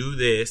he'll do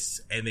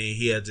this and then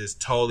he'll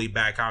just totally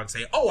back out and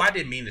say, "Oh, I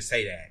didn't mean to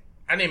say that.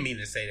 I didn't mean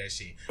to say that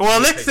shit."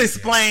 Well, let's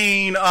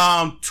explain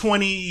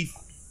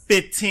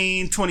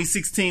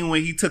 2016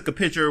 when he took a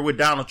picture with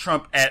Donald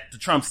Trump at the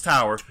Trump's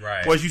Tower.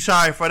 Right. Was you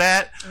sorry for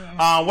that?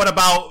 What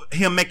about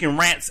him making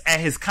rants at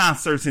his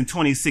concerts in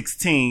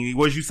 2016?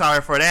 Was you sorry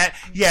for that?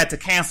 He had to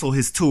cancel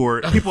his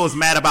tour. People was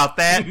mad about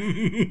that.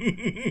 Remember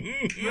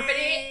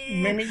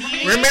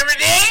that?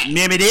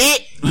 Remember that?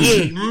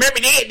 Yeah. Remember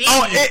that?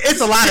 Oh,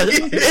 it's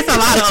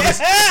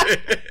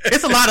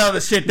a lot of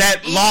other shit.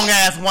 That long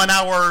ass 1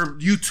 hour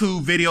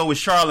YouTube video with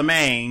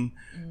Charlemagne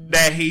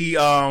that he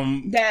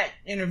that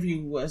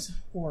interview was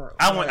horrible.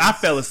 I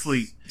fell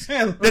asleep.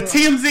 The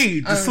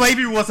TMZ, the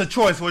slavery was a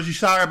choice. Was you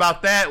sorry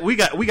about that? We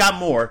got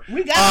more.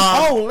 We got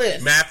a whole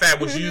list. Matter of fact,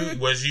 was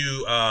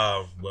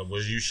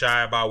you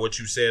shy about what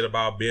you said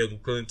about Bill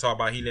Clinton talk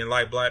about he didn't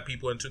like black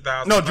people in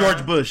 2000? No,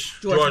 George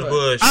Bush. George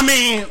Bush. I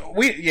mean,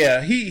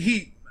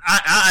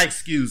 I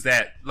excuse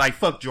that. Like,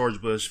 fuck George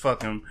Bush.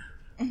 Fuck him.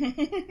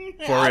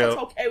 For I real. was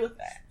okay with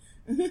that.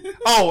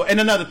 Oh, and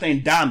another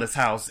thing, Donda's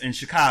house in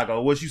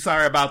Chicago. Was you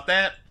sorry about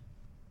that?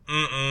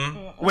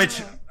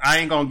 Which I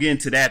ain't gonna get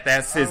into that.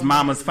 That's his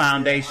mama's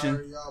foundation.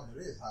 It is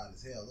hot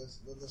as hell. Let's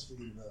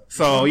figure it up.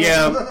 So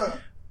yeah,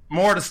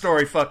 more of the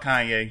story. Fuck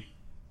Kanye.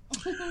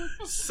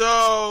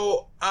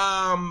 So,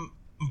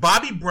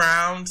 Bobby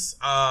Brown's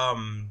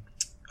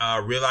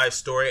real life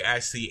story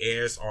actually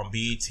airs on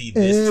BET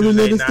this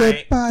Tuesday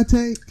night.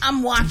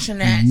 I'm watching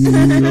that.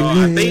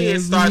 I think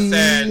it starts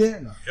at,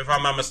 if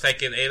I'm not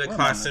mistaken, 8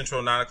 o'clock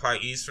Central, 9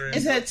 o'clock Eastern.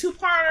 Is it a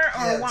 2-parter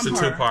or one part?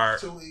 It's a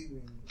 2-part. 2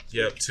 evenings.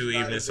 Yep, 2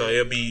 evenings. So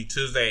it'll be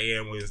Tuesday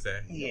and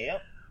Wednesday.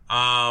 Yep.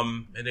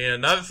 And then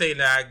another thing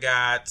that I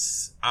got,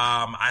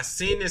 I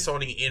seen this on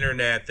the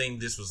internet. I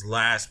think this was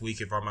last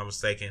week, if I'm not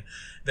mistaken,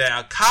 that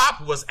a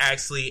cop was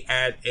actually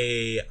at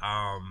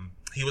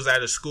he was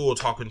at a school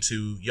talking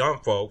to young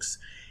folks,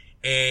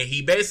 and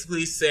he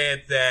basically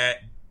said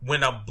that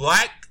when a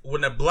black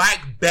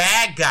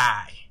bad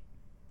guy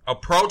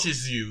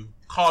approaches you,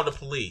 call the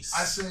police.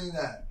 I seen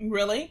that.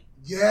 Really?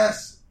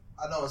 Yes.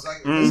 I know. It's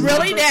like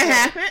really that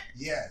happened?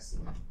 Yes.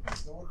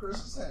 That's not what Chris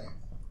is saying.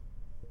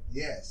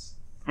 Yes.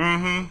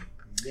 Mm-hmm.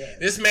 Yes.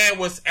 This man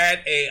was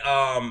at a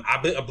I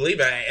believe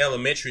at an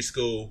elementary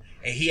school,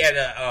 and he had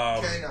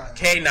a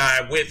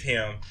K9 with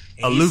him.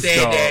 And he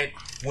said that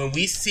when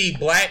we see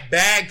black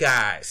bad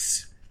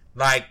guys,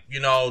 like,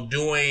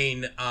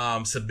 doing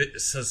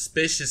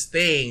suspicious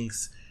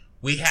things,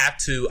 we have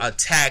to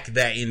attack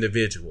that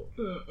individual.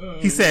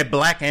 He said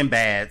black and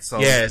bad. So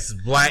yes,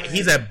 black.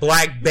 He's a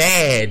black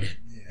bad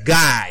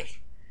guy,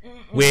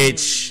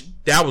 which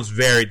that was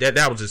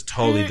just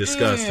totally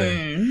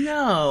disgusting.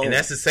 No, and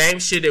that's the same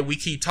shit that we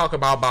keep talking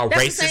about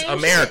racist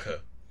America.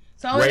 Shit.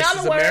 So in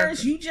other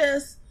words, you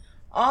just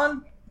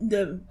on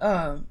the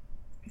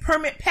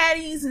permit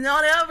patties and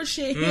all that other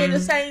shit hear the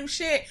same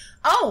shit.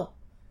 Oh,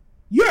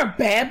 you're a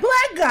bad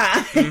black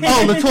guy.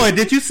 Oh, LaToya,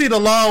 did you see the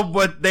law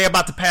what they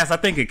about to pass? I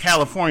think in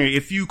California,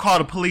 if you call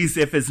the police,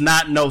 if it's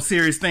not no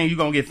serious thing, you're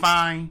gonna get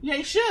fined. Yeah,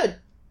 you should.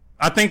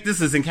 I think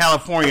this is in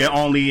California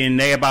only, and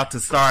they about to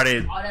start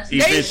it eventually.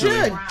 They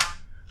should.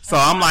 So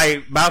I'm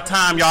like, about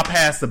time y'all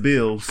pass the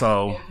bill.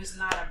 So if it's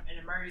not an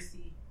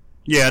emergency.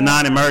 Yeah,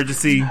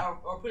 non-emergency.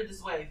 Or put it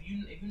this way: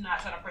 if you're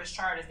not trying to press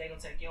charges, they gonna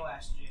take your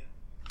ass to jail.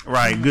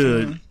 Right.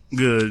 Good.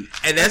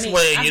 And that's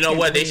when, you know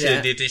what, they should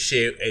have did this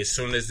shit as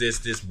soon as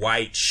this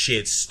white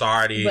shit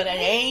started. But it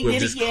ain't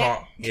did it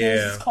yet.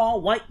 It's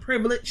called white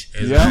privilege.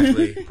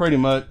 Exactly. Yeah, pretty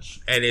much.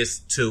 And it's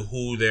to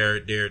who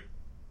they're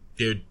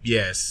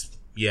yes.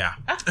 Yeah.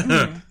 I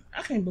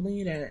can't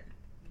believe that.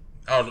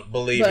 I don't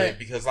believe it,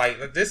 because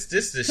like this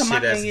shit that's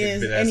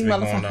been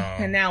going on.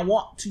 Can now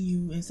walk to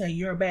you and say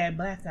you're a bad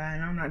black guy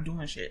and I'm not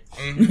doing shit.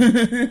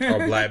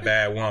 Or black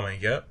bad woman.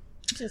 Yep.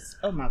 Just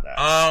oh my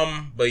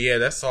god. But yeah,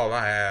 that's all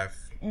I have.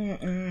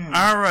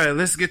 All right,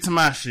 let's get to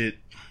my shit.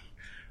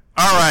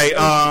 All right,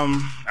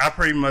 I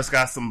pretty much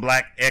got some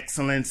black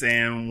excellence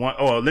and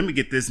let me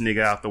get this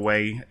nigga out the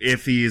way,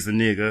 if he is a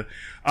nigga.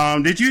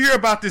 Did you hear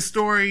about this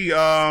story?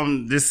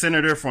 This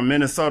senator from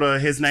Minnesota,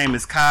 his name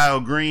is Kyle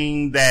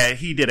Green, that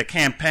he did a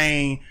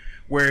campaign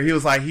where he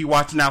was like, he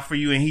watching out for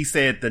you, and he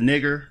said the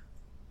nigger.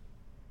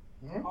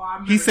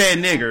 Oh, he said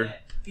nigger.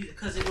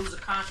 Because it was a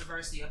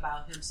controversy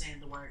about him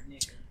saying the word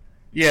nigger.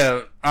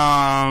 Yeah,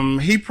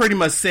 he pretty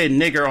much said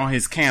nigger on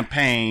his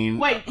campaign.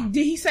 Wait,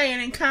 did he say it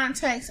in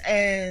context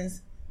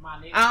as my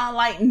nigga? I don't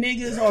like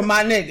niggas or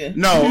my nigga?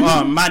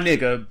 No, my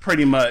nigga,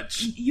 pretty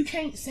much. You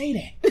can't say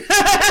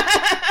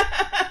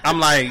that. I'm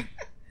like,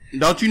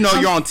 don't you know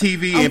you're on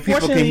TV and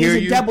people can hear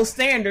you? It's a double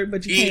standard,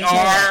 but you can't say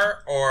that.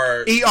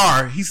 Or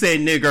ER. He said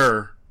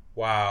nigger.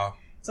 Wow.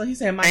 So he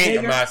said my nigger.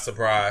 I'm not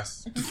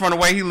surprised. From the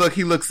way he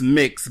looks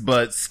mixed,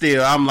 but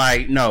still, I'm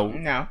like,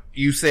 no.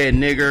 You said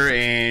nigger,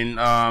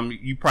 and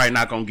you probably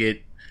not gonna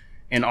get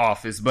in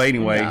office. But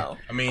anyway,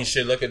 I mean,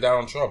 shit. Look at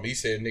Donald Trump. He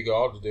said nigger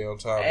all the damn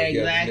time.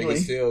 Exactly. But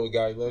nigga still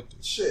got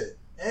elected. Shit.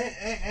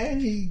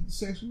 And he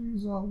sexually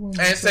assaulted women.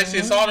 And sexually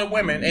assaulted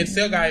women, and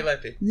still got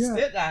elected. Yeah.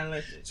 Still got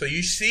elected. So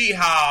you see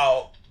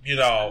how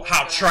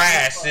how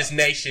trash this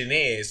nation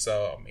is.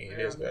 So I mean, it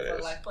is what it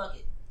is. Like, fuck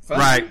it.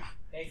 Right.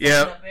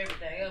 Yeah.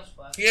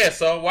 Yeah,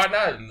 so why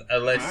not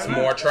let some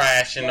more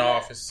trash in the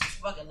office?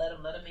 Fuck it, let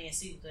them in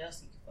see what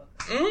else he can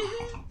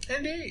fuck.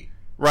 Indeed.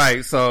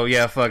 Right, so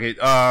yeah, fuck it.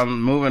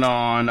 Moving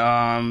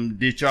on.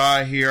 Did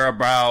y'all hear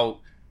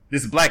about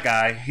this black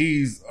guy?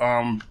 He's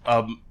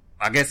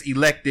I guess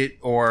elected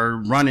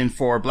or running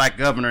for black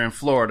governor in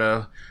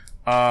Florida.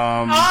 Yes,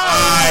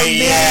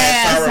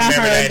 I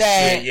remember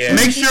that shit. Yeah.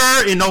 Make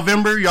sure in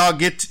November y'all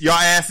get your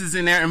asses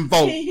in there and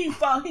vote. He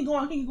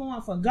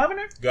going for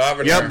governor?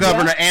 Yep,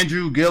 Governor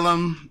Andrew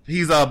Gillum.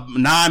 He's a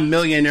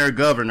non-millionaire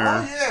governor.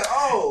 Oh yeah.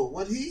 Oh,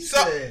 what he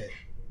said.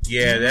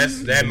 Yeah,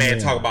 that man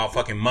talk about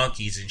fucking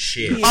monkeys and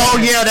shit. Yeah. Oh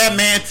yeah, that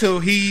man too.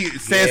 He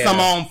said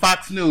something on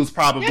Fox News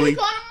probably. Yeah, he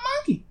called him a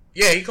monkey.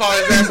 Yeah, he called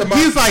his ass a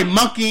monkey. He's like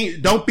monkey.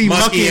 Don't be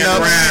monkeying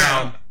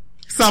around.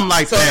 Something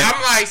like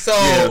that. So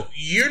I'm like,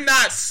 you're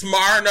not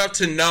smart enough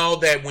to know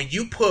that when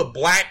you put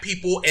black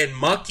people and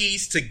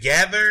monkeys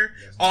together,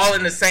 all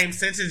in the same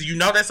sentences,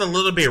 that's a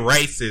little bit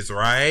racist,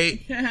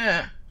 right?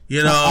 Yeah.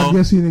 I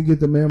guess he didn't get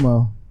the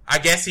memo. I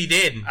guess he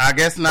didn't. I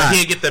guess not. But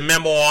he didn't get the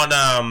memo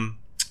on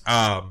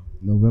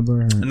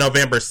November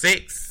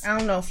 6th. I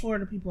don't know.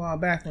 Florida people are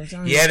backwards.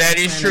 Yeah, that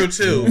is true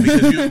too.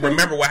 Because you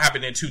remember what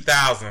happened in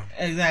 2000.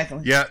 Exactly.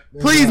 Yeah.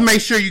 Please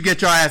make sure you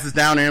get your asses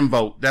down there and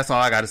vote. That's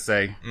all I got to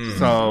say.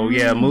 So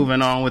yeah,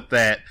 moving on with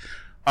that.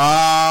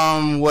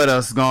 What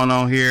else going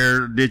on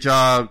here?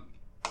 I'm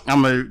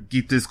gonna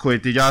keep this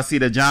quick. Did y'all see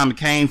the John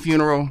McCain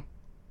funeral?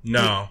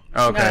 No.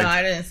 Okay. No,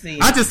 I didn't see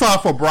it. I just saw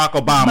it for Barack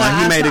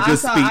Obama. He made a good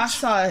speech. I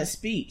saw his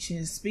speech.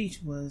 His speech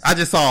was... I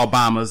just saw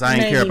Obama's. I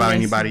didn't care about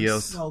anybody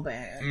else. So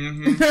bad.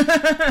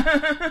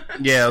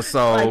 Mm-hmm. Yeah,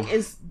 so... Like,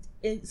 it's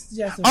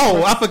just...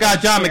 I forgot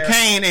John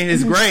McCain in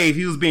his grave.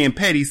 He was being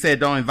petty. He said,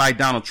 don't invite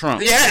Donald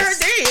Trump. Yes.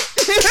 Sure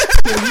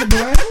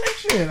did.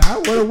 Shit, I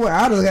would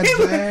have had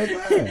to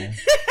bad.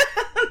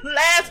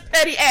 Last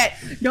petty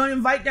act. Don't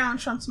invite Donald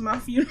Trump to my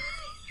funeral.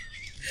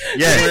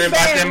 Yeah. Don't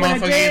invite that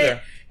motherfucker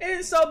either.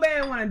 It's so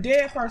bad when a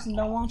dead person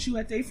don't want you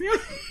at their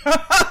funeral.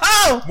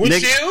 Would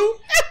you?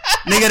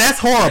 Nigga, that's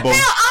horrible.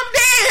 Hell, I'm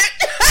dead.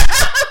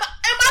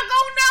 Am I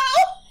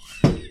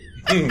gonna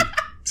know?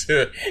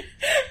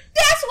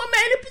 That's what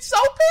made it so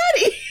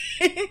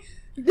petty.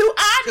 Do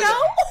I know?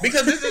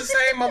 Because this is the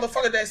same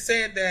motherfucker that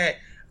said that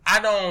I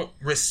don't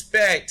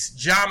respect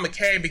John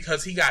McCain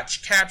because he got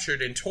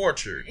captured and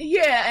tortured.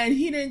 Yeah, and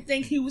he didn't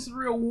think he was a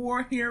real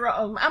war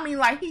hero. I mean,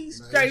 like, he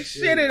straight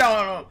shitted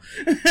on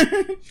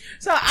him.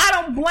 So I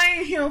don't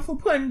blame him for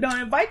don't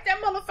invite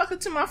that motherfucker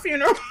to my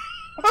funeral.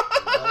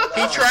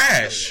 He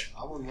trash.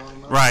 I wouldn't want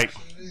him. Right.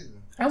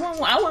 I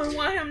wouldn't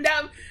want him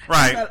down.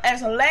 Right.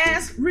 As a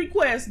last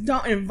request,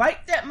 don't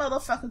invite that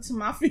motherfucker to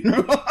my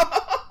funeral.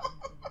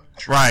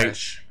 Right.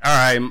 All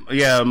right.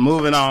 Yeah.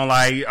 Moving on.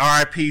 Like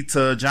R.I.P.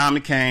 to John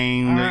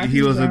McCain.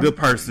 He was a good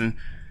person,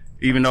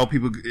 even though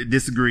people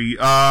disagree.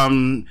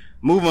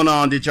 Moving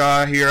on. Did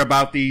y'all hear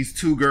about these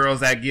two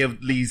girls that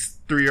give these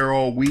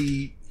 3-year-old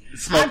weed?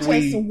 Smoke weed.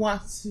 I just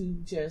want to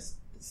just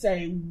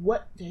say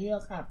what the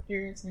hell kind of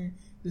parenting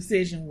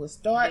decision would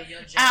start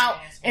out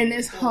in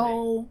this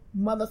whole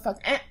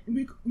motherfucker.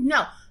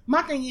 No,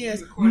 my thing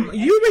is,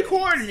 you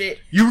recorded it.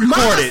 You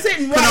recorded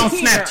it. Put right on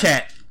here.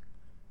 Snapchat.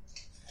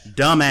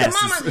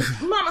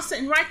 Dumbasses. Mama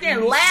sitting right there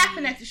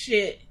laughing at the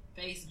shit.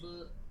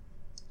 Facebook.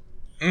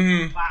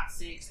 Mm-hmm. Box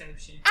 6 type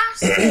shit. I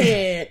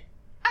said,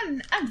 I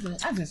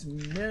just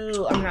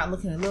knew I'm not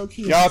looking at little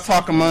kids. Y'all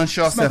talk amongst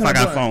yourself. I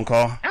got a phone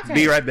call. Okay.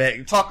 Be right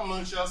back. Talk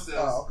amongst yourselves.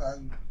 Oh,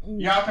 okay.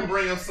 Y'all can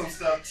bring up some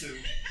stuff too.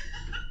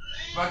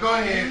 But go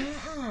ahead.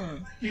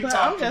 But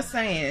I'm just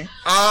saying.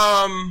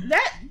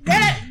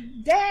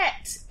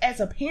 That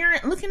as a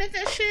parent looking at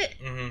that shit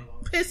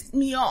pissed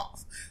me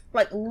off.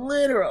 Like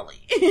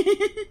literally.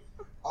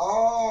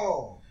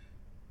 Oh.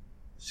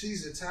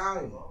 She's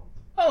Italian.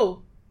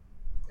 Oh.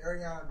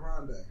 Ariana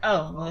Grande.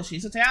 Oh, well,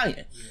 she's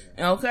Italian.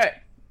 Yeah. Okay.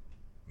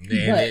 And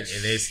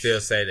they still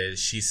say that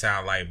she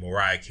sound like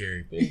Mariah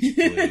Carey. Bitch,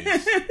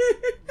 please.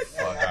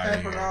 I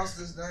can't pronounce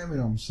this name,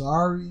 and I'm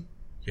sorry.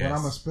 Yes. But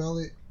I'm going to spell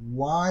it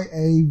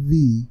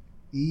Yaveii.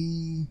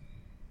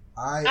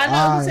 I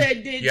know who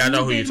said did. Yeah, I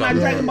know who did you're my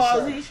talking Dragon about.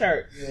 Ball Z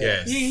shirt. Yeah.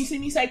 Yes. You didn't see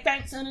me say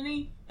thanks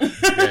underneath.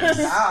 Yes.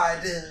 I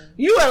did.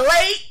 You were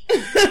late.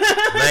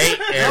 Late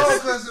as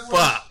because it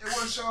fuck.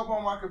 wouldn't show up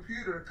on my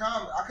computer. The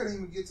comment, I couldn't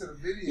even get to the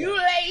video. You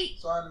late.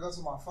 So I had to go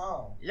to my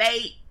phone.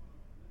 Late.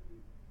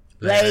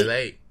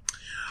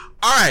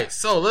 All right,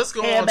 so let's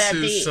go on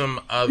to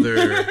some other.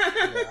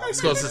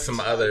 Let's go to some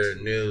other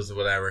news or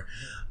whatever.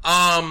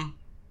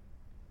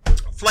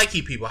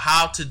 Flaky people.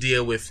 How to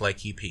deal with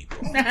flaky people.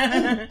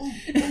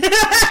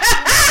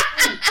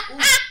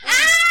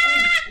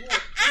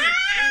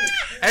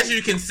 As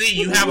you can see,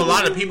 you have a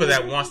lot of people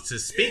that wants to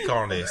speak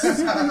on this.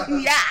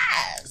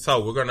 Yes.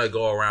 So we're gonna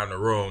go around the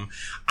room.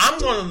 I'm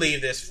gonna leave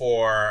this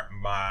for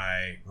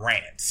my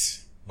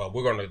rant, but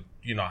we're gonna,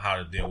 how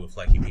to deal with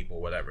flaky people,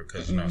 or whatever.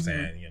 Because you know what I'm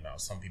saying,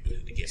 some people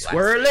need to get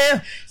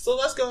swirly. So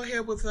let's go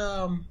ahead with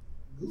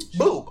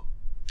Boob.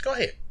 Go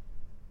ahead.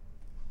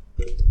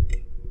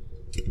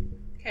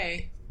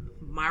 Okay,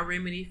 my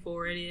remedy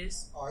for it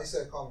is. Oh, he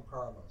said call him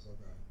Carlos.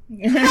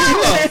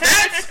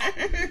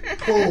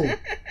 Cool.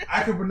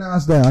 I can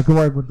pronounce that. I can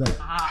work with that.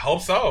 I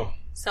hope so.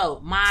 So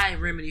my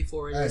remedy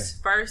for it is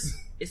first,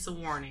 it's a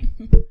warning.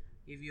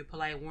 Give you a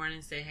polite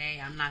warning. Say,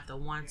 hey, I'm not the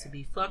one to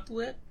be fucked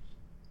with.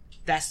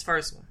 That's the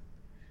first one.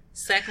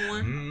 Second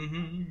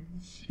one,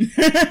 you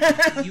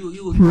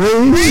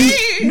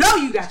know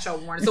you got your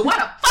warning. So why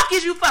the fuck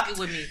is you fucking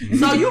with me?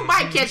 So you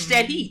might catch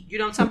that heat. You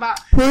know what I'm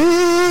talking about?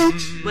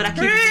 Preach. But I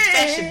keep it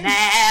confession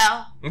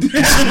now.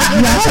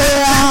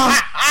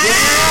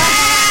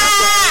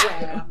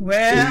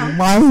 Well,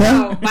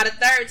 so by the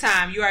third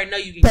time, you already know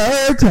you get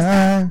third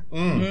time.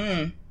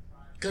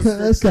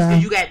 Because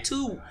you got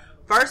two.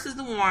 First is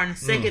the warning.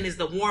 Second is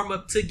the warm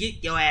up to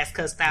get your ass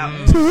cussed out.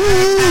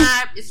 Third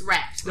time, it's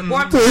raps. The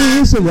fourth time,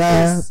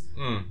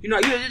 you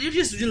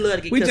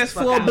love to get cussed out. We just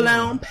full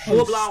blown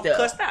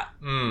cussed out.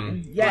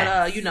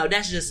 But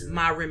that's just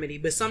my remedy.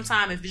 But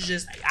sometimes if it's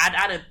just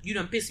you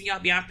done pissing me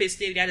off beyond piss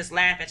city, I just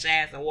laugh at your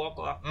ass and walk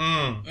off.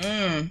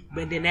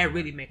 But then that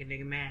really make a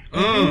nigga mad.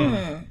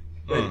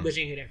 But you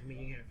didn't hear that from me.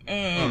 You hear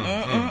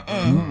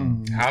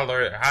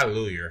Hallelujah.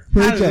 Hallelujah.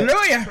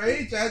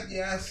 Preach.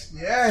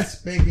 Yes.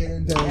 Speaking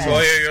into it.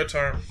 Toya, your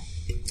turn.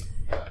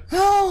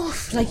 Oh,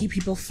 flaky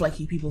people.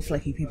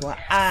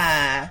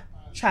 I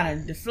try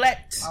to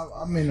deflect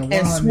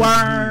and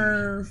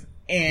swerve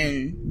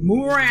and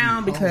move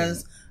around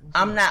because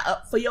I'm not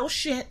up for your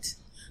shit.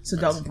 So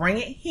don't bring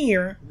it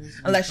here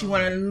unless you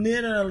want to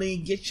literally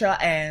get your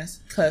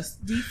ass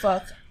cussed the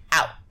fuck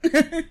out.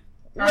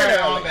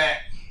 All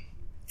that.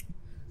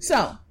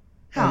 So,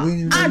 how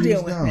I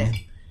deal with it.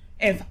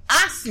 If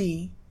I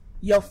see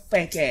your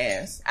fake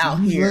ass out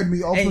here let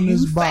me open and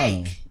this you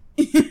bottle. fake.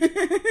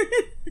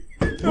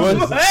 No,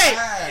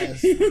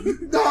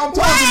 I'm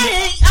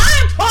talking.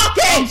 I'm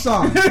talking. I'm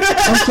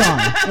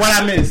sorry. What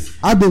I missed?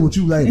 I'll deal with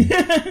you later. Deal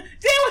with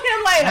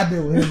him later. I'll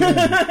deal with him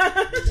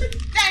later.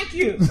 Thank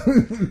you.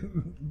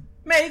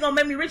 Man, you gonna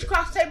make me reach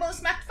across the table and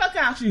smack the fuck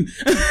out you.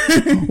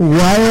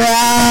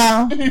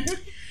 Wow.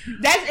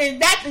 That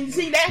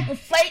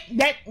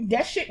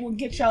shit will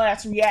get your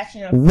ass a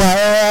reaction of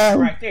wow.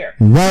 right there.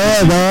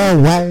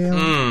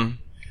 Wow.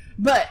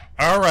 But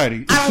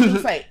alrighty. I don't do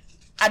fake.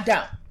 I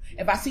don't.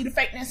 If I see the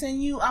fakeness in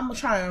you, I'm gonna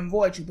try and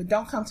avoid you. But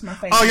don't come to my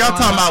face. Oh, y'all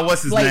talking about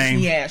what's his name?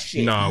 Yeah,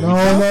 shit. No.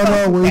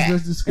 We're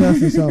just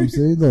discussing something.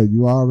 See, look,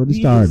 you already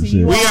started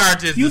shit. We are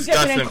just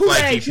discussing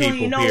flaky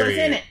people,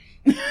 period.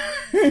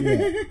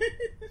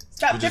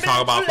 Stop we just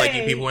talk about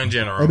flaky people in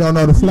general. They don't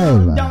know the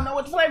flavor. Don't know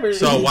what the flavor is.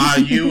 So while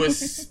you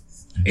was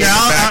in the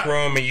back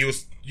room and you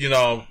was,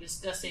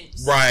 discussing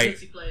right,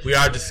 we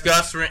are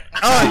discussing.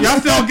 Oh, y'all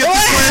still get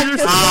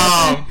the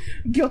pleasure?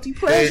 Guilty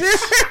pleasure.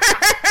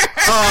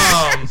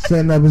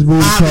 Setting up his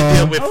booty how to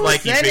deal with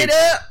flaky set people. it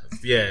up.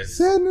 Yes.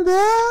 Setting it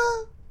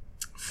up.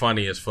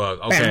 Funny as fuck.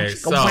 Okay,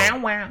 so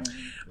wow.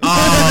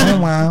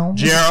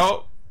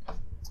 Gerald,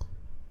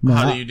 No,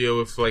 how do you deal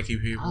with flaky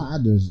people?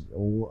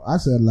 I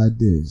said it like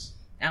this.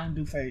 I don't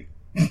do fake.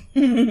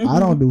 I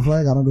don't do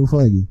fake. I don't do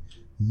flaky.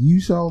 You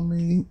show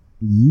me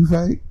you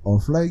fake or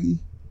flaky,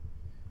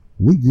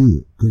 we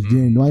good. Cause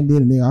then right then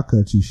and there, I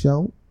cut you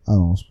short. I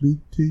don't speak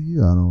to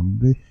you. I don't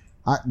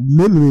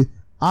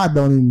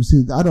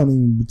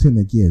even pretend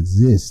like you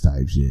exist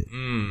type shit.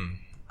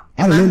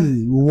 I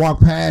literally will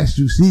walk past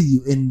you, see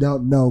you, and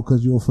don't know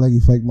because you're a flaky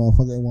fake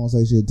motherfucker and won't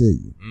say shit to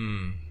you.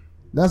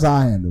 That's how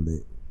I handle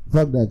it.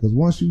 Fuck that. Cause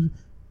once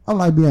I'm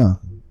like Bianca.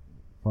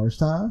 First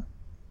time,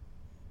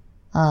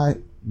 alright,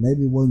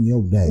 maybe it wasn't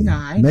your day.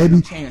 Nah, I ain't got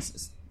no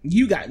chances.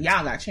 Y'all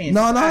got chances.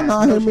 No.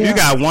 Hear me you out.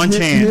 got one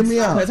chance. Hear me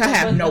out. Because I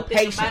have no the thing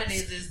patience. about it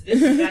is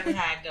this is exactly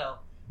how it go.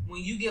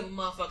 When you give a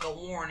motherfucker a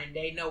warning,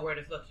 they know where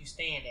the fuck you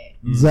stand at.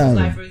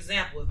 Exactly. Like, for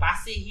example, if I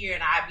sit here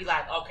and I be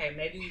like, okay,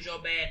 maybe it was your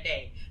bad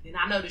day, then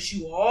I notice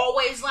you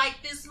always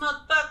like this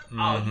motherfucker.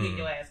 Oh, you get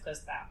your ass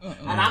cussed out.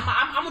 And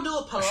I'm gonna do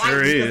it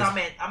politely because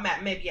I'm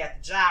at maybe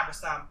at the job or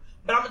something.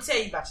 But I'm gonna tell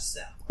you about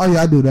yourself. Oh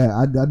yeah, I do that.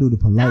 I do the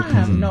polite. I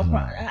have no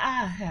problem.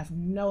 I have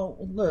no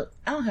look.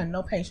 I don't have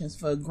no patience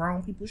for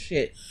grown people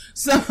shit.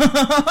 So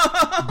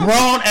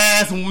grown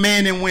ass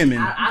men and women,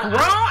 grown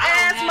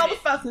ass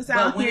motherfuckers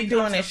out here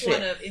doing that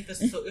shit. If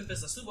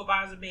it's a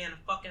supervisor being a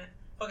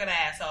fucking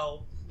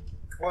asshole,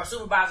 or a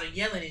supervisor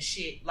yelling and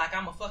shit like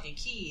I'm a fucking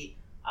kid.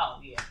 Oh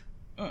yeah.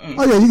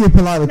 Oh yeah, you get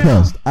politely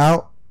cussed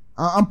out.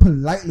 I'm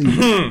politely,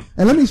 and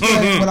let me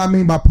explain what I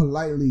mean by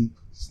politely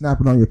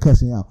snapping on your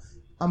cussing out.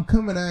 I'm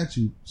coming at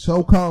you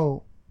so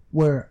cold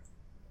where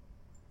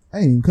I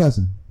ain't even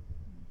cussing.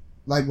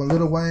 Like when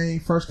Lil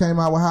Wayne first came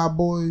out with Hot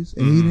Boys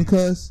and he didn't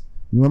cuss.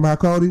 You remember how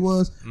cold he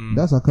was?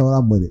 That's how cold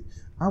I'm with it.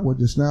 I would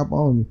just snap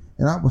on you,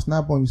 and I would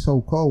snap on you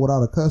so cold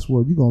without a cuss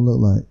word. You gonna look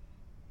like,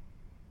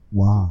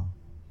 wow,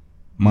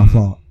 my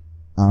fault.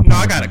 No,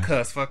 I gotta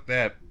cuss. Fuck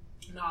that.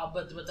 No,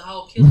 but the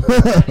whole killer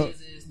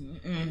is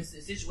in this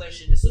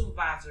situation, the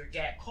supervisor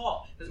got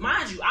caught. Because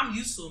mind you, I'm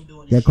used to him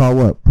doing this. Get caught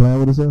what? Playing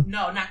with herself?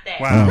 No, not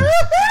that. Wow.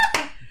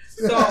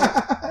 So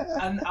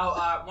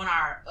when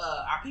our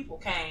people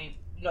came,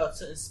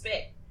 to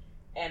inspect,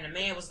 and the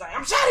man was like,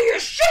 "I'm tired of your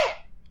shit."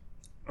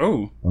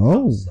 Oh.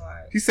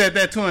 He said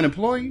that to an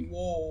employee?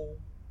 Whoa.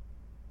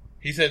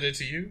 He said that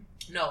to you?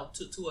 No,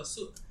 to one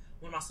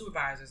of my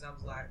supervisors. I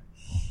was like,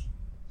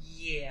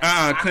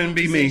 yeah. Couldn't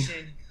be me.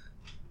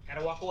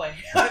 Gotta walk away.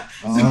 And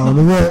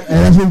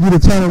that's when you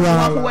get a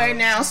turnaround. Walk away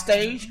now,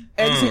 stage,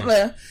 exit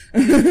left.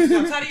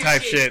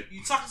 Type shit.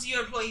 You talking to your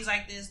employees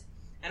like this,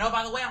 and oh,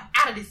 by the way, I'm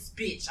out of this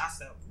bitch. I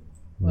said,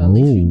 well, at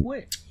least you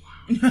quit.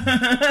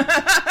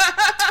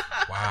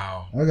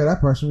 Wow. Okay, that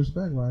person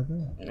respect right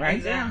there.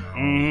 Right there.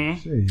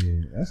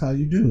 Shit, that's how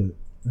you do it.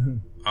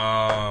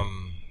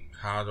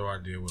 How do I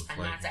deal with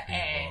flaky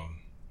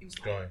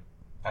people? Go ahead.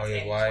 Oh,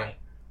 you're white?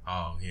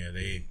 Oh, yeah,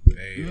 they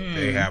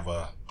have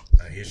a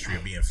history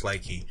of being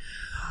flaky.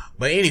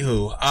 But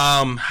anywho,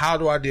 how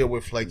do I deal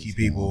with flaky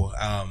people?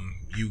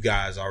 You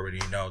guys already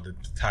know the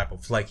type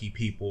of flaky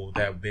people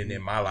that have been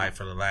in my life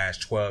for the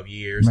last 12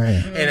 years.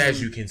 Man. And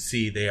as you can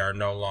see, they are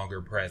no longer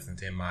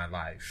present in my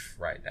life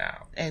right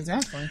now.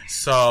 Exactly.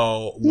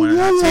 So when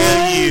I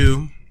tell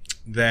you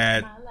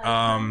that,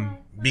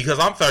 because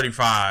I'm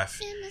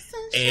 35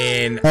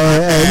 and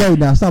hey,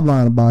 now stop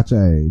lying about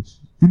your age.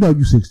 You know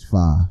you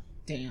 65.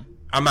 Damn.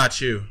 I'm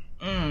not you.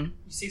 You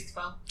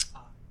 64?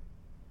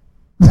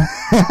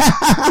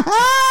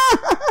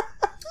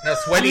 Now,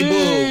 sweaty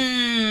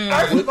boo.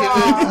 First of all,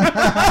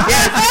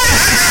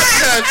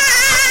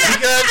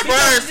 because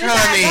first,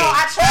 honey.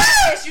 I tried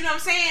this, you know what I'm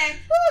saying?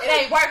 It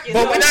ain't working.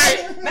 But so when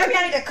maybe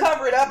I need to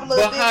cover it up a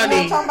little bit.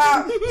 Honey, you know what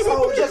I'm talking about?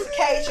 So just in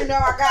case, I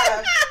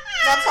gotta,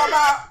 I'm talking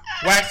about?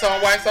 Wax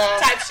on.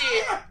 Type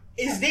shit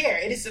is there.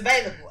 It is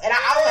available. And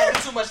I don't have to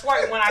do too much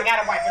work when I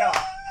gotta wipe it off.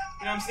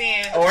 You know what I'm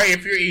saying? Or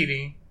if you're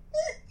eating.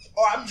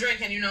 Or I'm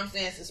drinking, you know what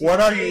I'm saying? What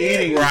are you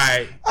eating?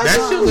 Right.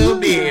 That's your little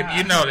bib.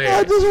 You know that.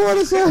 I just want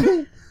to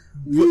say,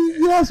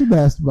 you also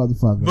nasty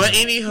motherfucker. But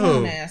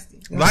anywho,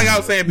 like I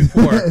was saying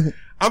before,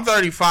 I'm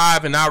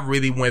 35 and I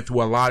really went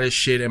through a lot of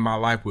shit in my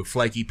life with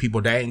flaky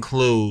people. That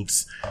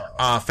includes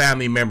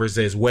family members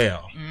as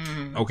well.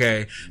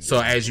 Okay?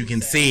 So as you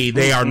can see,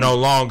 they are no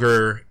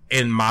longer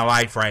in my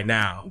life right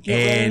now.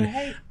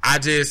 And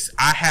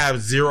I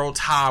have zero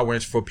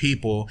tolerance for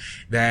people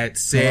that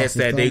says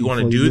that they're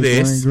going to do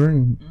this.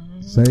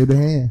 Save the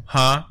hand.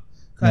 Huh?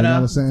 Cut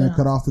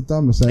off the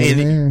thumb to save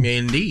the hand.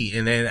 Indeed.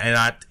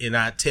 And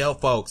I tell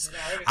folks,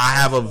 I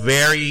have a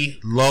very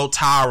low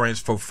tolerance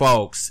for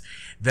folks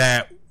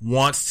that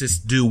wants to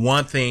do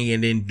one thing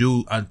and then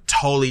do a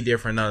totally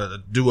different,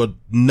 do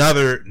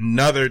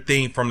another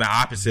thing from the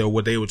opposite of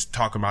what they were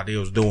talking about they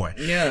was doing.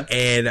 Yeah.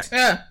 And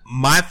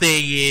my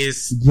thing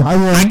is,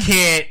 I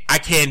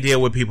can't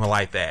deal with people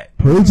like that.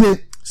 Preach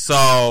it.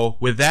 So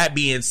with that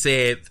being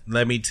said,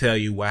 let me tell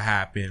you what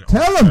happened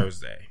on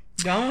Thursday.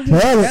 So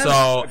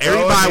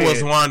everybody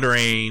was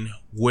wondering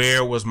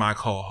where was my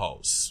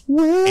co-host,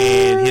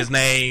 and his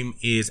name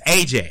is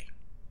AJ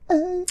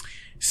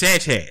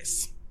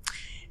Sanchez.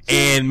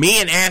 And me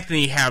and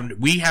Anthony have known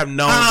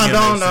him.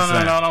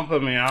 Don't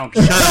put me on.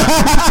 No,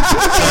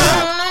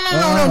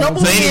 don't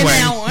put me in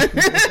that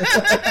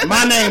one.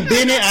 My name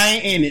Bennett, I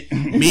ain't in it.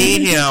 Me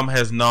and him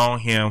has known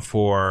him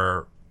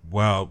for,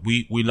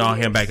 we know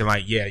him back in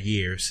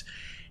years.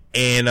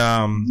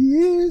 And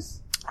years.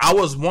 I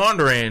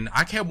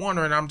kept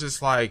wondering, I'm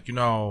just like,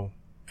 Anthony,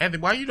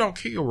 why you don't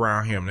kick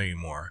around him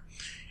anymore?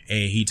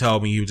 And he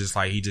told me he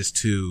just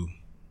too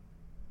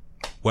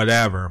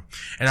whatever.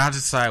 And I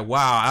just like,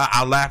 wow,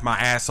 I laughed my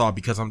ass off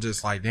because I'm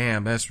just like,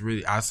 damn,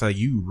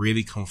 you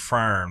really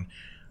confirmed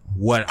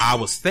what I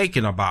was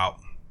thinking about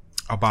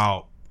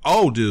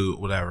old dude,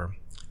 whatever.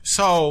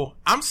 So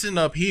I'm sitting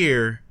up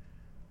here,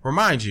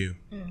 remind you,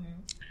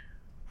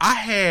 I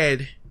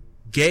had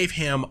gave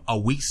him a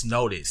week's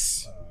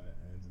notice.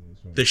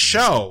 The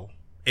show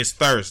is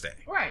Thursday.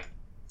 Right.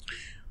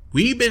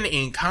 We've been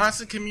in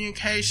constant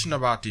communication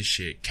about this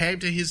shit. Came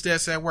to his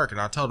desk at work and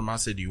I told him, I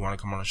said, do you want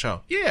to come on the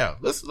show? Yeah,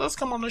 let's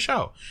come on the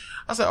show.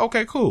 I said,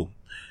 okay, cool.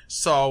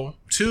 So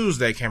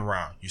Tuesday came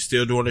around. You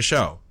still doing the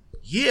show?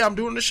 Yeah, I'm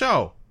doing the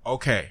show.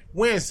 Okay.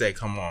 Wednesday,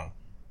 come on.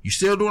 You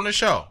still doing the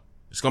show?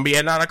 It's going to be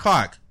at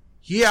 9:00.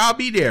 Yeah, I'll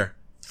be there.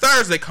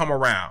 Thursday come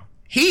around.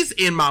 He's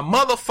in my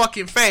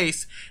motherfucking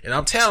face, and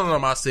I'm telling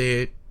him, I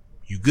said,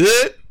 you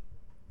good?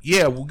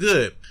 Yeah, we're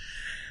good.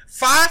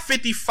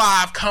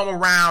 5:55 come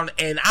around,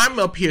 and I'm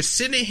up here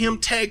sending him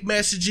tag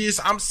messages.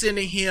 I'm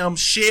sending him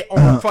shit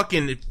on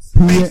fucking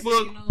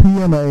Facebook.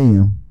 PM or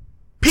AM?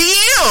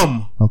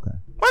 PM! Okay.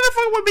 What the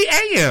fuck would be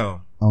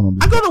AM?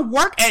 I go to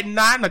work at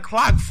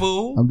 9:00,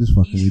 fool. I'm just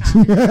fucking with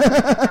you.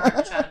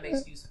 trying to make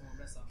excuse for him.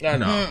 That's all. I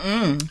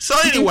know. So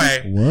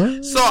anyway,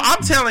 What? so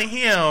I'm telling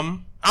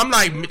him, I'm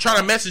like trying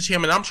to message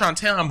him, and I'm trying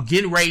to tell him I'm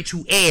getting ready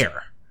to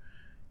air.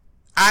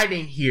 I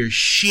didn't hear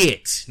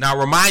shit. Now,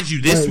 remind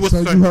you, this was...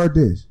 So you heard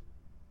this?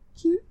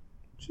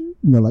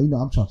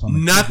 I'm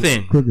talking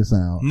nothing. Cricket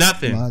sound.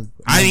 Nothing.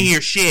 I didn't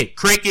hear shit.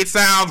 Cricket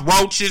sounds,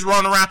 roaches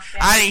running around.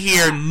 I didn't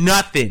hear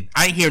nothing.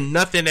 I didn't hear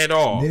nothing at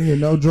all. Didn't hear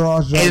no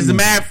draws. As a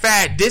matter of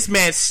fact, this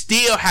man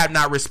still have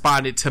not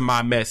responded to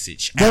my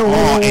message at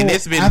all. And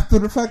it's been after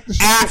the fact.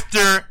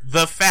 After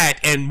the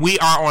fact, and we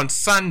are on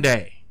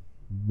Sunday.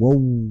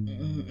 Whoa.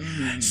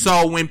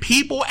 So when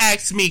people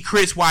ask me,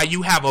 Chris, why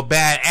you have a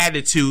bad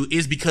attitude,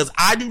 is because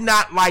I do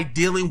not like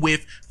dealing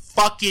with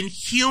fucking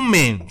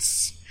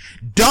humans.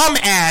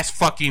 Dumbass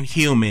fucking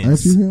humans.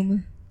 Aren't you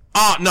human?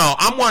 Oh no,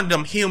 I'm one of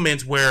them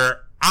humans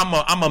where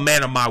I'm a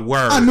man of my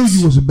word. I knew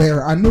you was a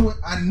bear. I knew it.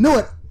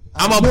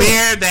 I'm a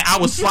bear that I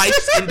was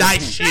slice and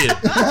dice shit.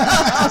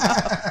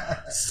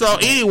 So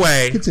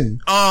anyway, continue.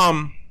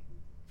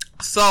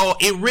 So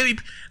it really,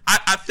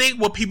 I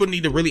think what people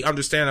need to really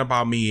understand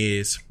about me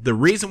is the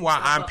reason why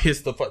I'm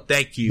pissed the fuck.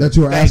 Thank you. That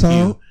you're an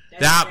asshole?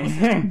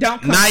 Don't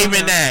come not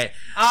even that.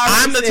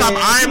 I am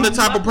the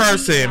type of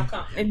person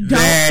that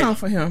don't come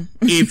for him.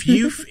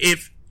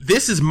 if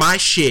this is my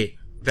shit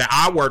that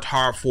I worked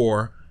hard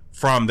for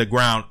from the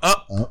ground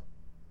up,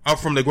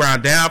 from the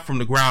ground down, from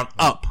the ground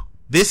up.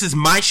 This is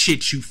my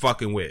shit you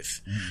fucking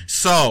with.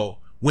 So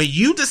when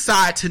you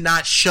decide to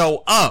not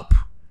show up,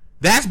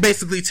 that's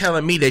basically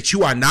telling me that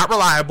you are not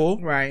reliable,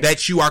 right?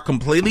 That you are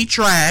completely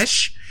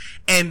trash,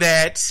 and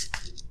that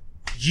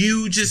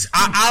you just,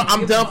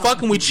 I'm done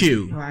fucking with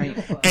you. Right.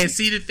 And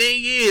see, the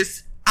thing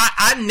is,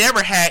 I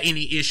never had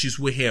any issues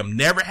with him.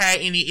 Never had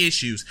any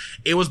issues.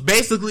 It was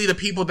basically the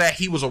people that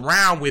he was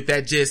around with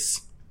that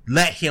just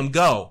let him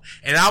go.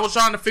 And I was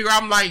trying to figure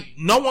out, I'm like,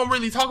 no one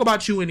really talk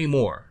about you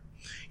anymore.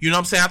 You know what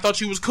I'm saying? I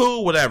thought you was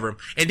cool, whatever.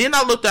 And then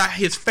I looked at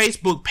his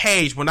Facebook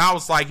page when I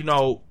was like,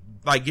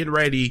 getting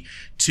ready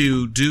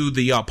to do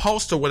the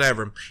post or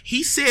whatever.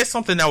 He said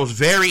something that was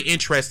very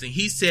interesting.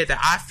 He said that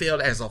I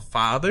failed as a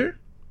father.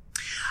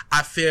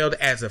 I failed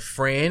as a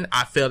friend.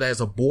 I failed as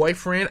a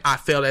boyfriend. I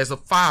failed as a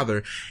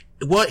father.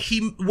 What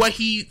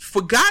he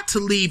forgot to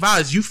leave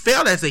out is you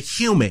failed as a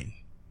human.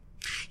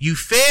 You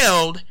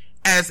failed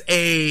as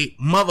a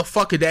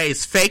motherfucker that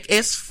is fake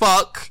as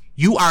fuck.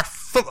 You are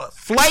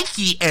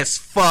flaky as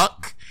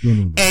fuck.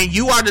 And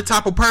you are the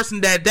type of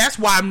person that's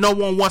why no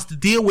one wants to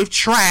deal with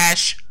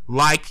trash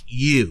like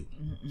you.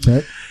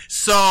 Okay.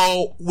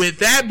 So with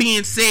that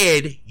being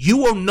said, you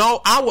will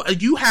know,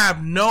 you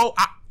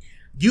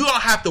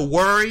don't have to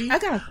worry. I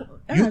got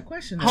a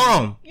question. Hold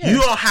on. Yeah.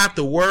 You don't have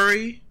to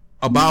worry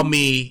about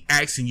me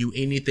asking you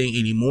anything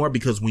anymore,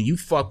 because when you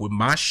fuck with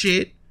my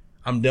shit,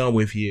 I'm done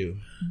with you.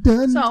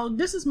 Done. So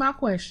this is my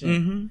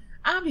question.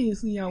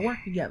 Obviously, y'all work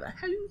together.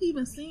 Have you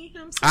even seen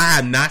him since? I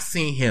have not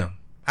seen him.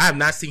 I have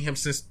not seen him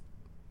since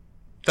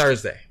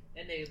Thursday.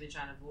 That nigga been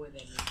trying to avoid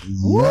that.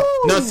 Yep.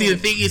 No, see, the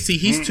thing is,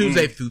 he's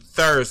Tuesday through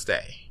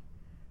Thursday.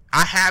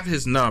 I have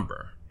his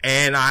number,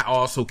 and I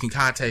also can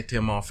contact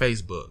him on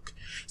Facebook.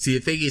 See,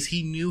 the thing is,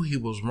 he knew he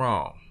was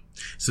wrong.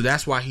 So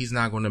that's why he's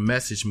not going to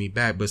message me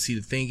back. But see,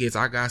 the thing is,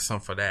 I got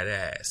something for that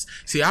ass.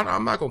 See,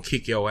 I'm not going to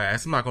kick your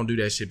ass. I'm not going to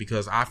do that shit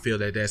because I feel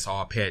that that's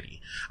all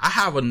petty. I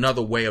have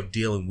another way of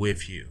dealing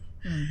with you.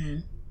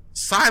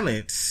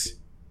 Silence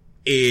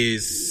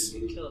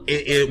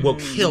it will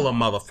kill a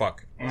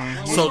motherfucker.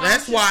 So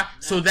that's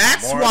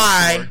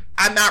why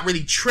I'm not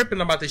really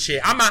tripping about this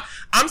shit.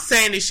 I'm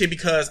saying this shit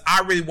because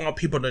I really want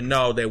people to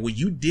know that when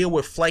you deal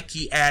with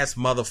flaky ass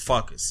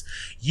motherfuckers,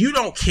 you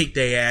don't kick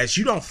their ass,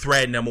 you don't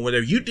threaten them or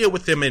whatever. You deal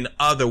with them in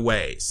other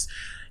ways.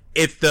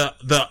 If the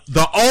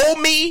old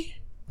me,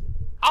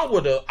 I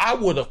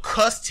would have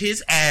cussed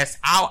his ass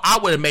out. I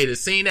would have made a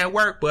scene at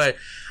work, but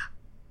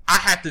I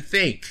have to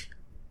think.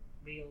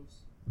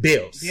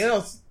 Bills.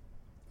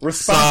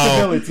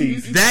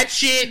 Responsibilities. So, that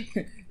shit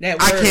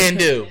I can't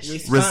do.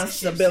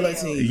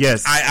 Responsibility.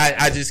 Yes.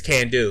 I just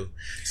can't do.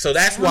 So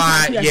that's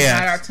why, bite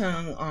our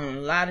tongue on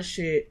a lot of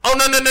shit. Oh,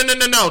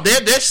 no.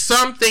 There's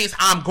some things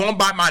I'm going to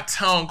bite my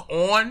tongue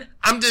on.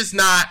 I'm just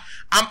not,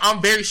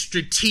 I'm very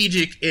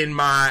strategic in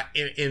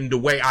the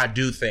way I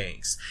do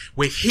things.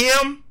 With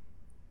him,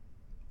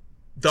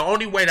 the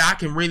only way that I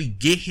can really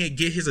get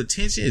his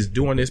attention is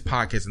doing this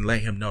podcast and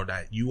let him know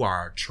that you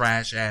are a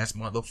trash ass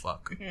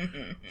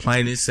motherfucker.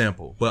 Plain and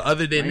simple. But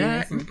other than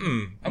that,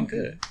 I'm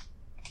good.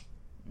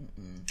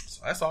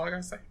 So that's all I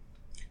gotta say.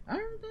 I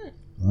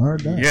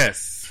heard that.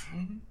 Yes.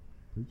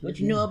 What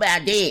you know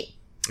about that?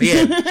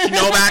 Yeah, you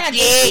know about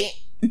that.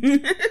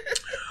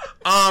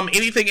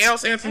 Anything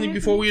else, Anthony,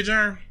 before we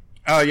adjourn?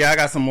 Oh yeah, I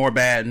got some more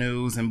bad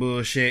news and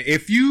bullshit.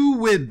 If you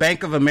with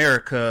Bank of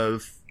America,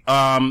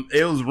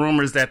 it was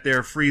rumors that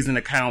they're freezing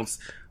accounts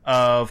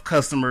of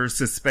customers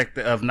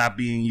suspected of not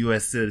being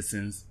U.S.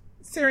 citizens.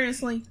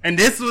 Seriously? And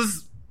this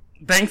was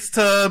thanks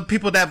to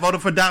people that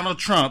voted for Donald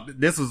Trump.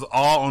 This was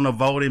all on a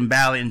voting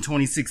ballot in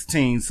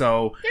 2016.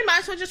 So they might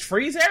as well just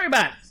freeze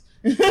everybody.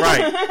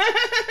 Right.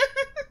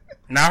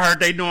 And I heard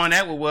they doing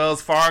that with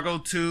Wells Fargo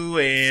too,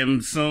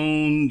 and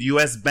soon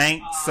U.S.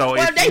 Bank. So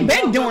well, they've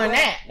been doing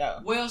that though.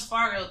 Wells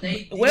Fargo,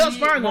 they Wells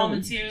Fargo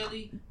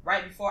momentarily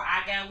right before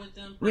I got with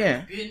them.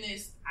 Yeah.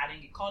 Goodness, I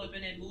didn't get caught up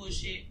in that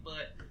bullshit,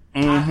 but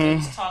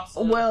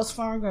Mm-hmm. Wells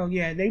Fargo,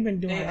 yeah, they've been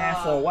doing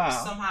that for a while.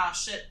 Somehow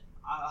shut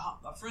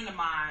a friend of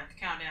mine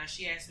count down.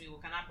 She asked me, "Well,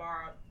 can I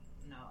borrow?"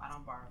 No, I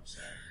don't borrow.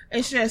 So.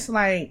 It's just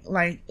like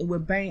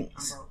with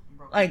banks, I'm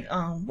broke. like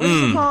what's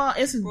it called?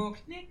 It's a broke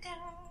nigga.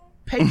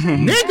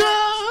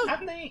 Nigga, I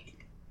think.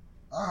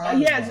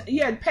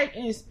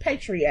 It's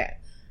Patriot.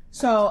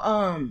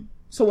 So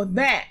so with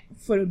that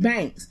for the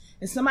banks,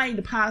 if somebody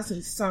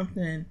deposits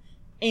something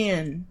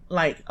in,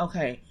 like,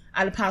 okay,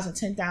 I deposit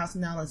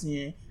 $10,000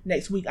 in.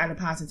 Next week, I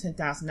deposit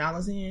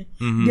 $10,000 in.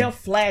 Mm-hmm. They'll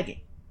flag it,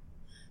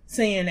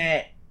 saying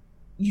that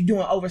you're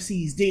doing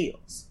overseas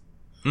deals,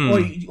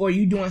 or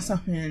you doing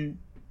something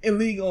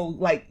illegal,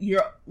 like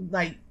you're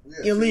like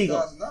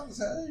illegal.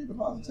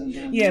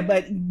 Yeah,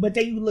 but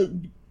they look.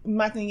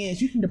 My thing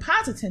is, you can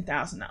deposit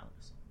 $10,000,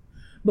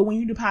 but when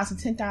you deposit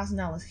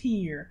 $10,000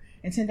 here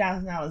and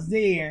 $10,000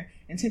 there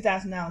and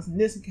 $10,000 in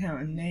this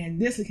account and then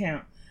this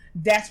account,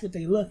 that's what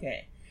they look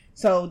at.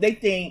 So they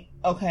think,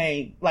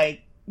 okay,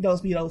 like those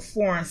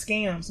foreign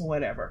scams or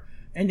whatever.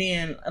 And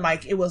then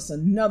like it was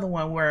another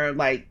one where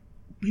like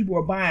people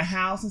were buying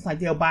houses, like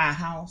they'll buy a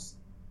house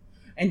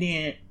and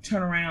then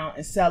turn around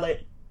and sell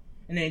it,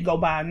 and then go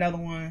buy another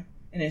one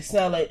and then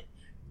sell it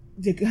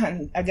to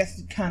kind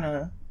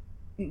of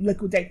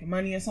liquidate the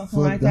money or something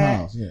like that.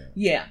 House,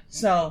 yeah.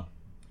 So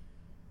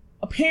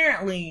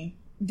apparently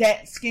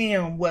that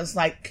scam was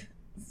like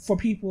for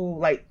people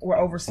like were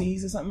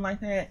overseas or something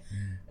like that.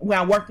 When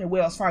I worked at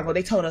Wells Fargo,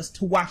 they told us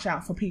to watch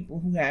out for people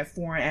who have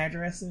foreign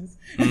addresses,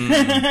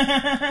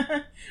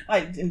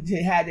 like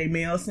to have their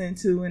mail sent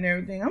to and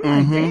everything. I'm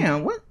like,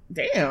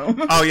 damn.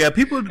 Oh yeah,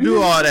 people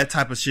do all that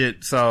type of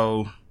shit.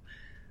 So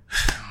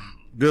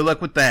good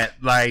luck with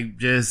that. Like,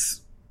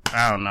 just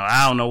I don't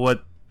know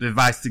what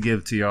advice to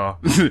give to y'all.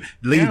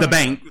 Leave the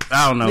bank.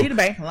 I don't know. Leave the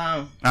bank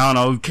alone. I don't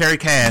know. Carry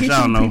cash. Get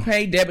I don't know.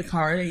 Prepaid debit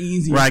card. They're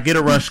easy. Right. Get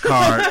a rush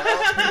card.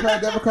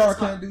 Prepaid debit card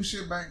can't do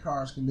shit bank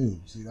cards can do.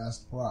 See, that's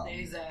the problem.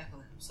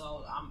 Exactly.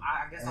 So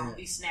I guess I'm gonna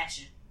be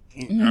snatching.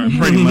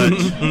 Pretty much.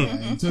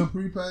 Until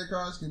prepaid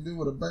cards can do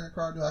what a bank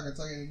card do, I can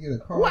tell you to get a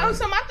card. Well,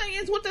 so my thing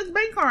is, what does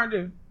bank card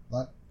do?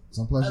 Like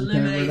some places you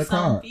can't rent a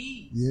card.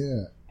 Fees.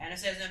 Yeah. And it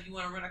says if you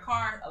want to rent a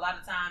card, a lot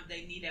of times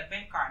they need that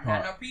bank card,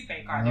 not no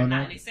prepaid card. They're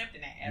not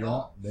accepting that at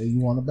all. Then you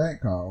want a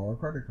bank card or a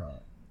credit card.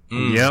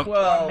 Yep.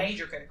 Well,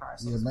 major credit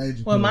cards. Yeah,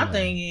 major. Well, my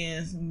thing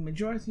is,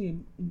 majority of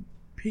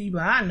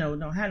people I know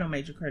don't have no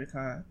major credit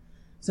card,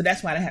 so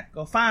that's why they have to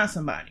go find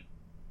somebody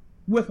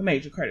with a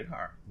major credit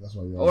card. That's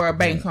why or a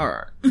bank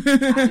card. I do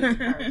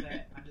encourage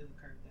that.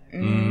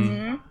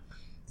 Mm-hmm.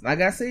 Like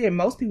I said,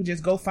 most people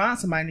just go find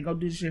somebody to go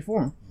do the shit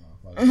for them.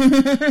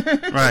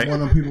 Right.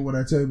 One of them people when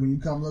I tell you when you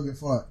come looking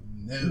for it,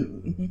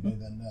 no.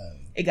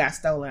 It got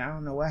stolen. I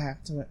don't know what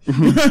happened to it.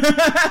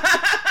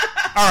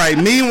 All right.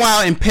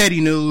 Meanwhile, in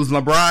petty news,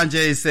 LeBron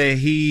James said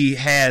he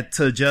had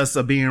to adjust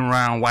to being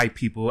around white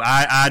people.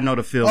 I know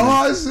the feeling. Oh,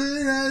 I see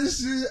that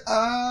shit.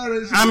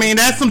 I mean,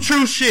 that's some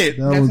true shit.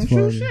 That's some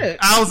true shit.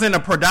 I was in a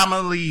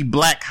predominantly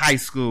black high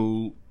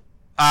school.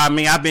 I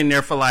mean, I've been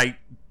there for like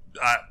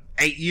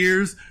 8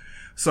 years.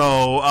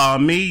 So,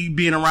 me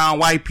being around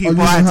white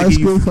people, I had to high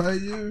school for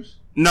 8 years?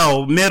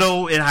 No,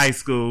 middle and high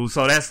school.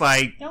 So that's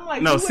like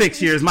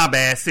 6 years. My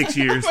bad, 6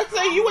 years.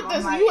 You went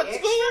to school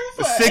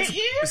for 8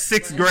 years?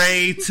 6th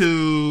grade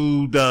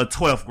to the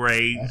 12th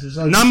grade.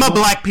 None of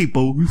black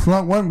people. You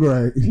flunked 1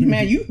 grade.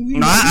 Man,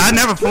 no, I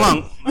never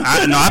flunked.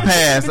 I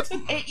passed.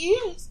 8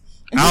 years.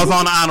 I was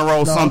on the honor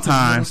roll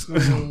sometimes.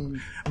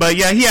 But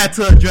yeah, he had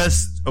to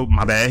adjust. Oh,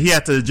 my bad. He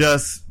had to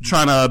adjust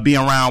trying to be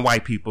around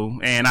white people.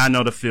 And I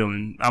know the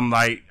feeling. I'm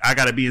like, I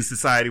got to be in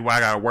society where I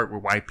got to work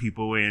with white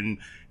people and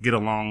get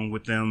along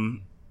with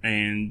them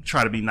and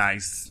try to be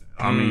nice.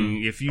 I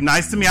mean, if you're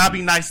nice to me, I'll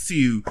be nice to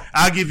you.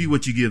 I'll give you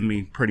what you give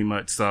me, pretty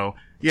much. So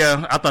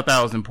yeah, I thought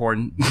that was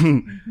important.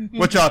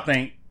 What y'all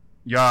think?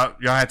 Y'all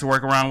had to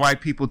work around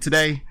white people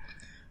today?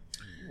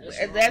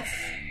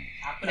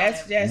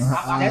 That's just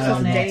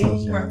a day.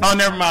 Oh,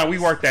 never mind. We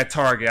worked at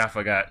Target. I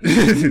forgot.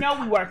 You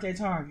know we worked at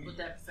Target. With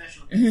that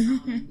professional face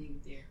on,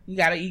 you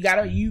got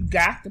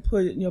to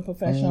put your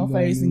professional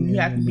face, and you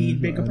have to be a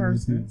bigger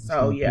person.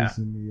 So yeah,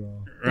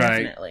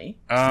 right. Definitely.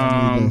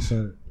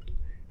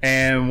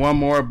 And one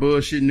more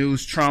bullshit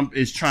news: Trump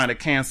is trying to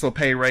cancel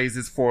pay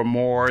raises for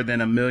more than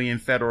 1 million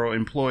federal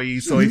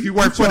employees. So if you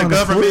work for the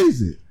government,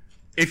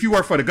 if you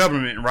work for the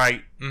government,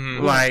 right?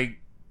 Mm-hmm. Like,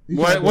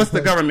 what's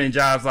the government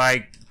jobs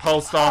like?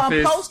 Post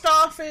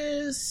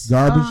office,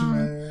 garbage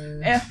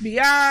man,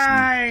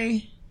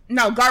 FBI.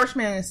 No, garbage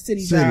man is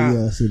city job.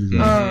 Yeah, city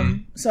job.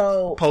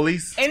 So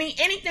police,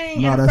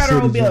 anything in a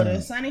federal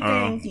building, so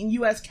anything in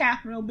U.S.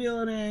 Capitol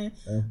building,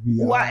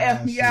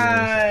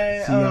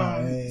 FBI,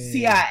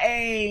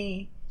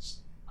 CIA,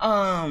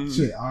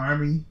 shit,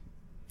 Army,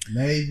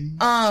 Navy,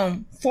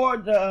 for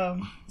the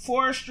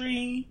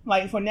forestry,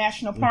 like for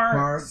national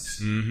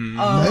parks.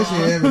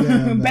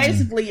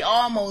 Basically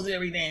almost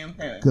every damn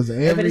thing. Because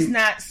if it's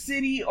not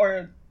city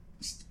or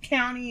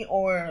county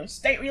or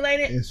state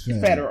related, it's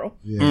federal.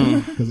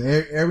 Yeah, because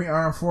every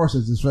armed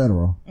forces is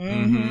federal.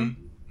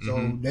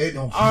 So they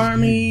don't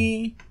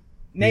Army,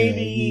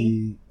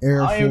 Navy,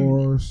 Air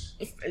Force,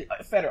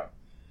 federal.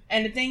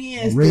 And the thing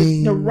is,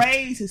 the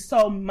raise is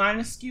so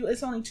minuscule.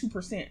 It's only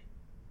 2%.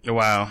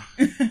 Wow.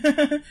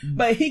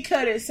 But he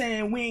cut it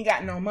saying we ain't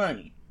got no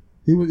money.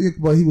 He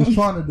was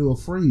trying to do a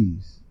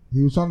freeze.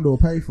 He was trying to do a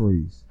pay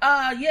freeze.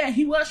 Yeah,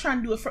 he was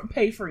trying to do a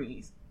pay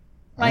freeze.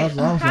 Like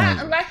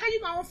how you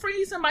gonna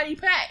freeze somebody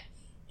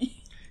pay?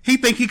 He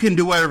think he can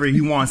do whatever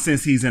he wants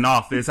since he's in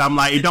office. I'm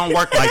like, it don't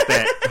work like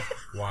that.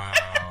 Wow.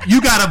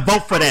 You gotta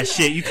vote for that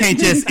shit. You can't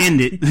just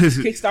end it.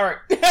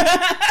 Kickstart.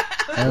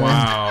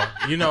 Wow.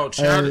 You know,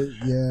 child.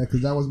 Yeah,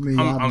 because that was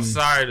me. I'm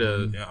sorry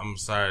to.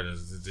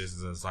 This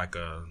is like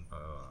a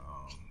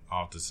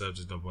off the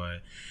subject,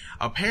 but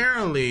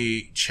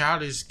apparently,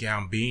 Childish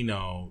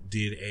Gambino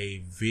did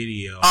a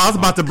video. I was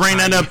about to bring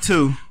that up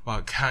too.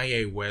 About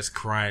Kanye West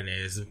crying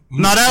as.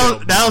 No,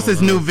 that was his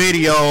new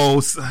video.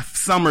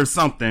 Summer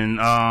something.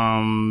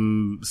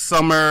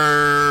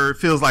 Summer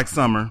feels like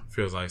summer.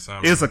 Feels like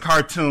summer. It's a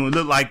cartoon. It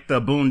looked like the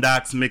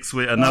Boondocks mixed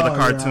with another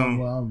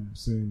cartoon. Yeah, I've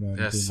seen that.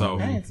 That's so.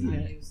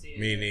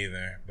 Me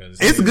neither. But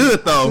it's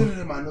good though. I've seen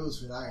it in my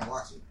newsfeed. I ain't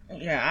watch it.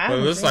 Yeah, but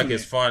it looks like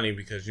it's funny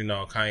because you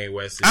know Kanye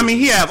West.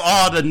 He have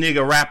all the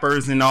nigga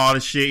rappers and all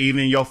the shit.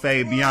 Even your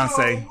fave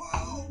Beyonce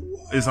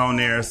is on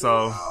there.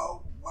 So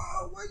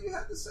why you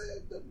have to say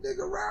the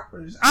nigga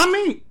rappers?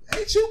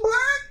 Ain't you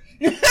black?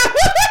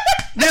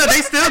 Yeah,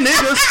 they still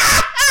niggas.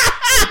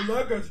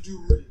 What I got to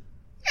do with it?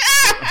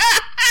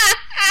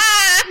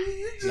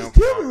 You just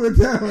kill me with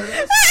that one.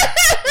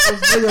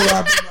 Those nigga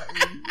rappers.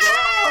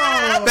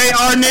 They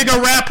are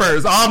nigga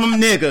rappers. All them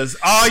niggas.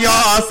 All y'all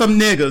are some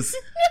niggas.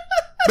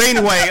 But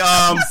anyway,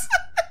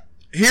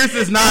 here's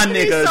this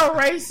non-nigga. He's so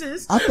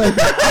racist. I think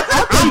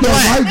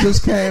that mic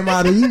just came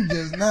out of you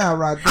just now,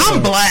 right there.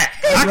 I'm black.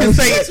 I can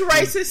say his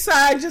racist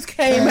side just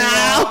came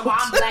out.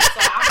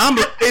 I'm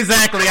black, so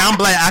exactly. I'm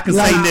black. I can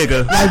say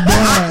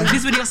nigga.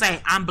 This video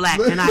saying I'm black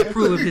and I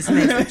approve of this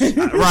message.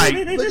 Right.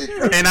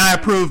 And I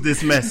approve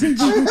this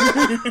message. All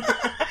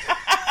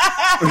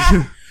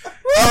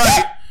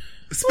right.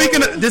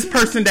 Speaking of this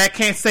person that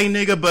can't say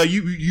nigga, but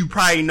you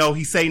probably know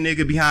he say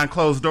nigga behind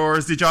closed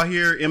doors. Did y'all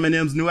hear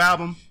Eminem's new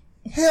album?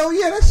 Hell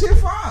yeah, that shit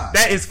fire.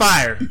 That is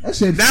fire. That was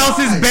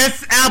his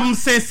best album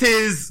since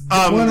his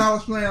when I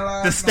was playing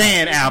live. The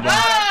Stand album.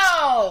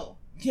 Oh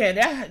yeah,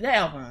 that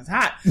album is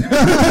hot.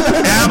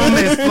 The album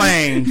is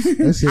flames.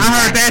 I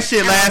heard that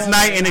shit last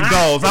night and it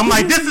goes. I'm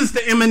like, this is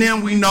the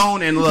Eminem we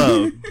known and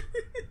love.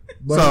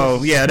 But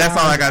so yeah, that's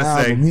all I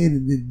gotta say. He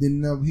didn't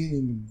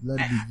even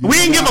let it be. We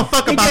didn't give a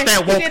fuck about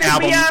that woke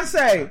album.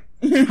 Beyonce.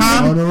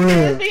 Huh? On the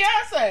real.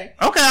 Beyonce.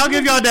 Okay, I'll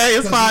give y'all that.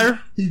 It's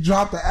fire. He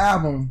dropped the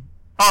album.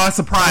 Oh, a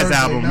surprise Thursday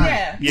album.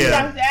 Night. He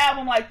dropped the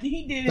album like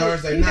he did it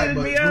Thursday night,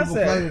 but Beyonce.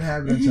 Google Play didn't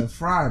have it until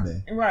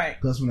Friday. Right.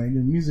 Because when they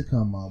new music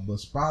come out, but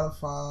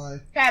Spotify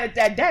had it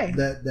that day.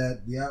 That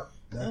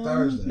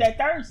Thursday. That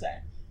Thursday.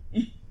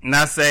 And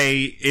I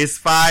say it's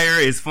fire,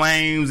 it's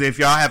flames. If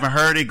y'all haven't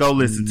heard it, go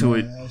listen to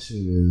it. That shit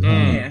is.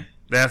 Yeah.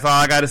 That's all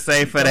I got to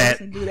say for that.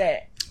 Do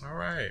that. All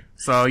right.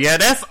 So yeah,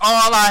 that's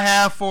all I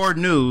have for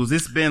news.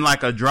 It's been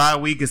like a dry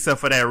week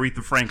except for that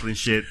Aretha Franklin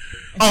shit.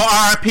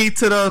 Oh, R.I.P.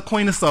 to the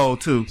Queen of Soul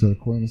too. To the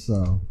Queen of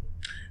Soul.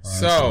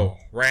 So,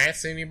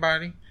 rants,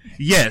 anybody?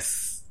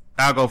 Yes.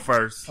 I'll go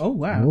first. Oh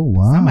wow. Oh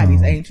wow.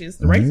 Somebody's anxious.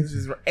 The racist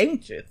is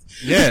anxious.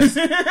 Yes.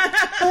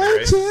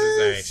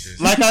 Anxious.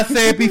 Like I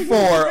said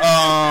before,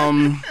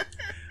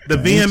 the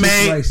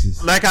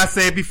VMA, like I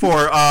said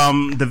before,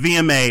 the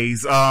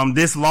VMAs,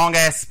 this long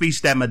ass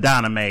speech that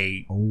Madonna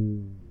made. Oh.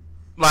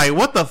 Like,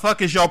 what the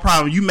fuck is your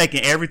problem? You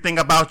making everything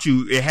about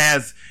you.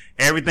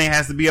 Everything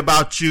has to be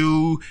about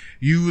you.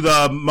 You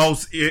the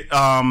most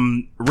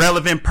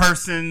relevant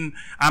person.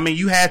 I mean,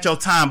 you had your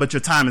time, but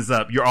your time is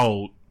up. You're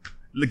old.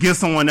 Give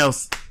someone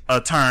else a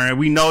turn.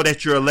 We know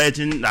that you're a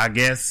legend, I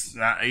guess.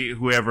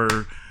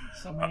 Whoever.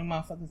 So many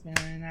motherfuckers been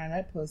in and out of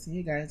that pussy.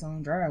 He got his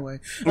own driveway.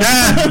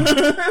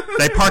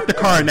 They parked the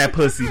car in that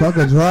pussy. Fuck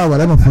a driveway.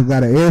 That motherfucker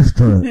got an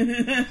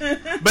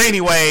airstrip. But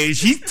anyway,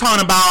 she's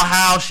talking about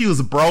how she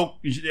was broke.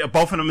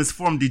 Both of them is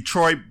from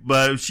Detroit,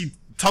 but she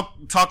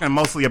talking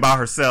mostly about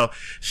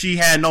herself. She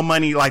had no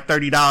money, like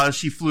 $30.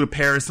 She flew to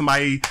Paris.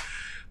 Somebody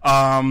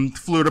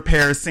flew to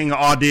Paris, singing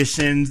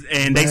auditions,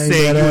 and they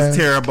said it was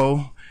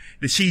terrible.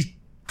 That she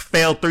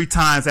failed 3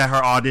 times at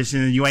her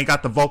audition. You ain't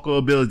got the vocal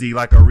ability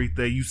like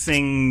Aretha. You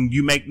sing,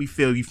 you make me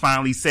feel. You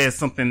finally said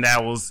something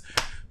that was,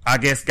 I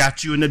guess,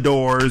 got you in the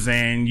doors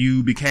and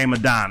you became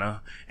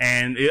Madonna.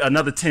 And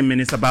another 10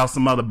 minutes about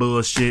some other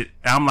bullshit.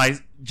 And I'm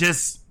like,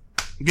 just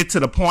get to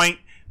the point.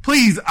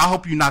 Please, I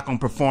hope you're not going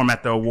to perform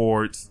at the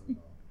awards.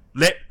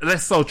 Let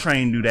Soul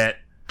Train do that.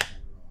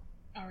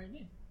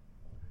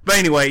 But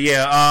anyway,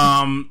 yeah,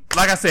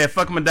 like I said,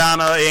 fuck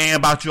Madonna. It ain't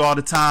about you all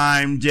the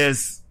time.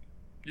 Just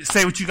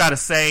say what you gotta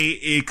say.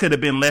 It could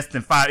have been less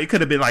than 5. It could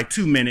have been like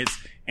 2 minutes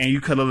and you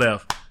could have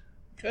left.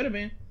 Could have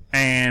been.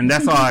 And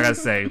that's all I gotta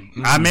say.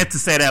 I meant to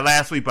say that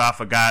last week, but I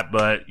forgot.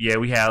 But yeah,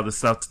 we had other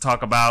stuff to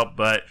talk about.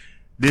 But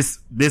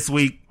this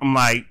week, I'm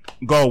like,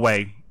 go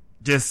away.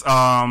 Just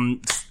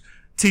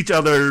teach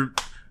other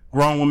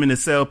grown women to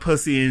sell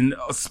pussy and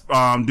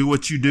do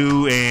what you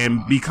do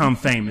and become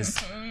famous.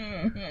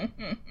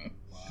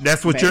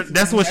 That's what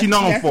she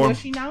known for. What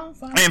she known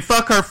for. And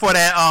fuck her for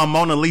that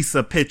Mona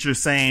Lisa picture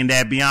saying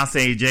that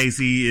Beyonce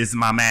Jay-Z is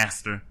my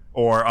master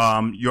or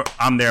I'm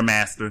their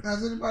master.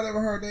 Has anybody ever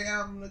heard their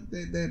album?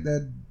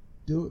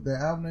 The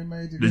album they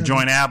made together? The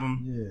joint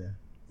album.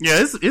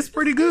 Yeah, it's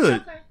pretty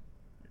good. Okay.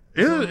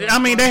 I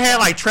mean, they had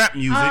like trap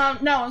music.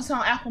 No, it's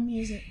on Apple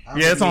Music.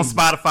 Yeah, it's on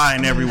Spotify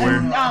and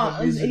everywhere.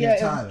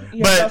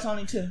 Those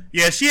only 2.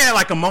 Yeah, she had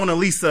like a Mona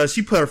Lisa.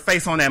 She put her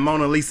face on that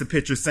Mona Lisa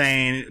picture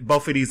saying,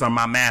 both of these are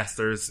my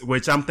masters,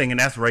 which I'm thinking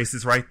that's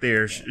racist right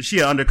there. She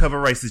an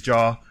undercover racist,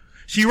 y'all.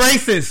 She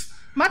racist.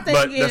 My thing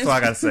but is, that's all I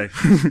gotta say.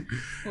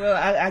 Well,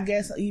 I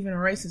guess even a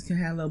racist can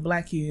have little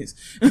black kids.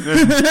 And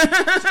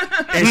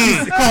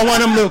she called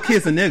one of them little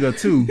kids a nigga,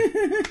 too.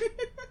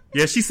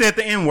 Yeah, she said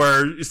the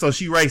N-word, so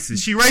she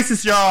racist. She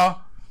racist,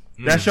 y'all.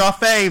 That's y'all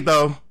fave,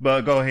 though.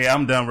 But go ahead.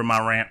 I'm done with my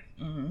rant.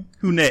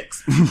 Who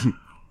next? Well,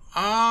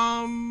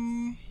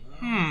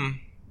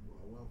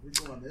 if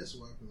we're going this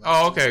way.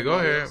 Oh, okay. Go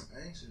ahead.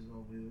 Anxious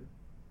over here.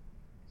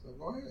 So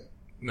go ahead.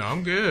 No,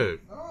 I'm good.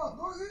 Oh,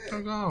 go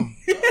ahead. Go.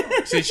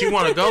 Since you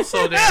want to go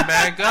so damn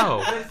bad,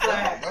 go.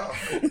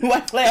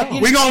 What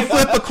flag? We gonna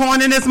flip a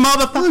coin in this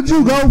motherfucker. Where'd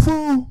you go,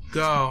 fool?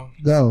 Go.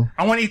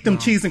 I want to eat them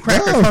cheese and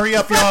crackers. Hurry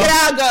up, y'all.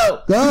 I'll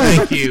go.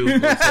 Thank you,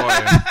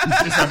 Toya.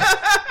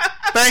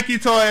 Thank you,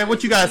 Toya.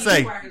 What you gotta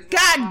say?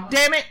 God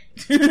damn it.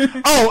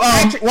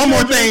 One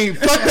more thing.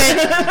 Fuck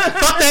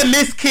that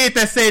Miss Kid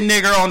that said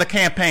nigger on the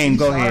campaign.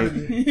 Go ahead.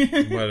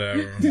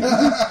 Whatever.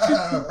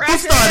 Who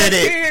started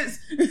it?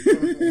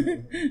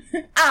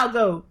 I'll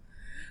go.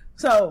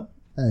 So.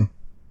 Hey.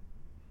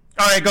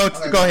 All right, go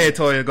ahead,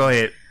 Toya. Go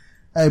ahead.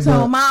 Hey, so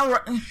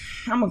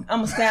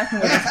I'm a staff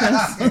with this.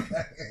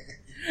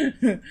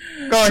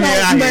 Go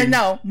ahead. But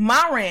no,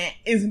 my rant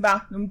is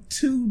about them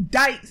 2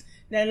 dykes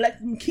that let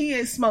them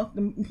kids smoke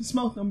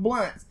them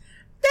blunts.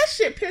 That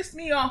shit pissed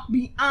me off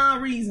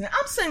beyond reason.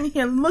 I'm sitting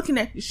here looking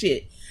at the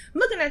shit,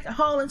 looking at the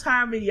whole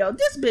entire video.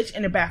 This bitch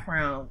in the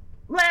background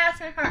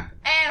laughing her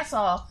ass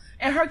off,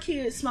 and her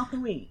kids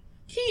smoking weed.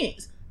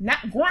 Kids,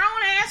 not grown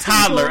ass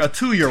toddler, people. A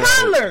 2-year-old.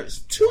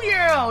 Toddlers,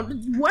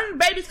 2-year-old. One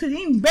babies could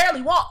even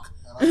barely walk.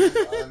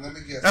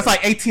 That's like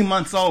 18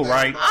 months old,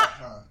 right?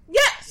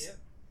 Yes. Yeah.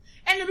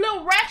 And the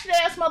little ratchet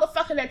ass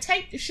motherfucker that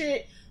taped the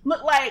shit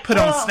looked like put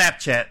on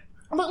Snapchat.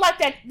 Looked like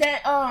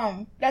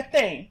that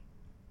thing.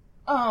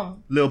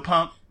 Lil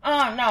Pump?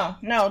 No,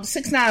 the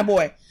 6ix9ine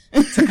boy.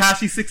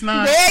 Tekashi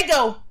 6ix9ine? There you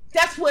go.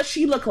 That's what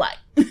she looked like.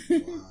 Wow.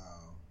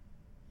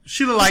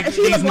 She looked like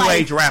these new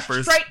age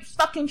rappers. Straight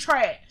fucking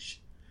trash.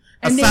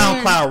 And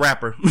SoundCloud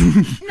rapper.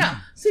 No.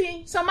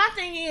 See, so my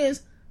thing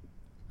is,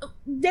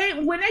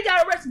 when they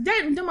got arrested,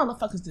 them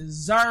motherfuckers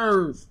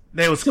deserve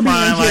they was to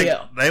crying be in jail.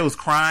 like they was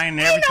crying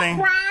and everything.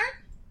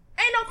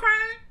 Ain't no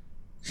crying.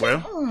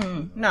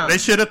 Well, no. They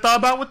should have thought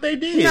about what they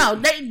did. No,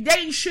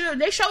 they should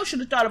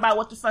have thought about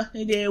what the fuck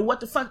they did,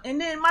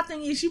 and then my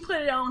thing is, you put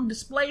it on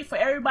display for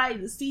everybody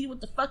to see what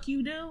the fuck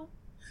you do.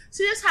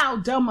 See, that's how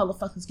dumb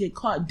motherfuckers get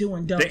caught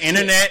doing dumb shit.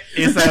 Internet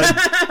is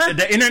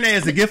the internet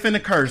is a gift and a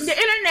curse. The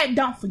internet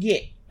don't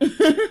forget.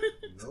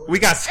 We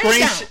got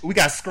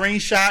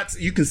screenshots.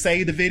 You can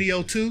save the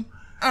video too.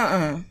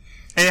 And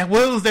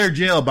what was their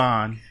jail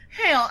bond?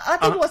 Hell, I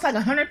think it was like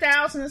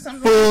 100,000 or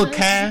something. Full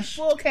cash.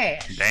 Full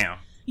cash. Damn.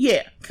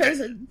 Yeah, because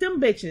them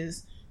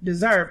bitches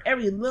deserve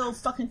every little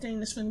fucking thing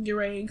that's going to get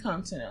ready to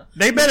come to them.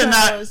 They better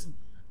not.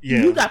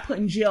 Yeah. You got put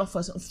in jail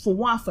for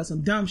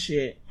some dumb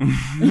shit.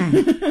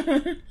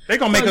 They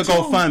gonna make a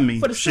GoFundMe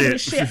for the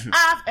stupidest shit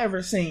I've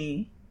ever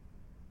seen.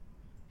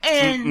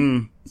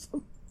 And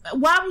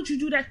why would you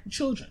do that to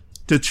children?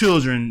 To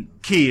children,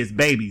 kids,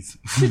 babies.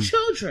 To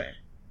children.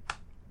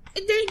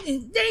 They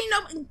ain't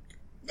no.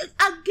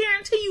 I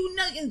guarantee you,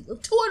 2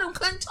 of them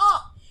couldn't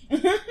talk.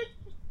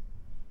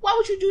 Why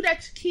would you do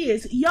that to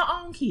kids? Your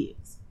own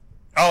kids.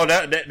 Oh,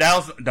 that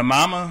was the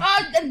mama?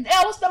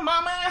 That was the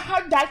mama and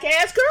her dyke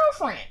ass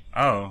girlfriend.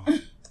 Oh.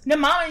 The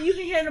mama, you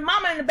can hear the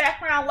mama in the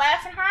background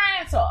laughing her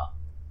ass off.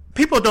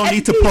 People don't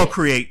need to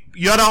procreate.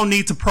 Y'all don't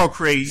need to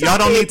procreate. Y'all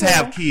don't need to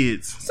have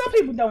kids. Some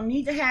people don't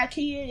need to have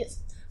kids.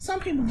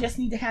 Some people just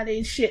need to have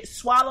their shit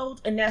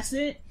swallowed, and that's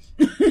it.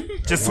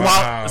 Just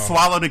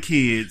swallow the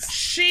kids.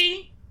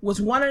 She was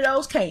one of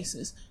those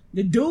cases.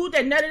 The dude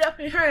that nutted up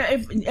in her,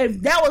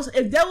 if that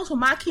was for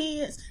my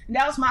kids, and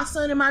that was my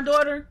son and my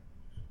daughter,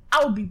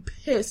 I would be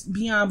pissed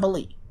beyond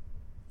belief.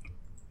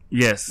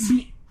 Yes.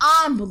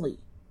 Beyond belief.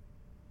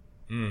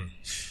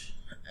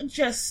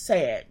 Just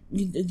sad.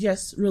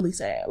 Just really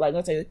sad. Like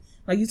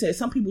you said,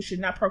 some people should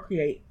not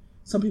procreate.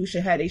 Some people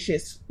should have their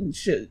shit.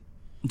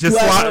 Just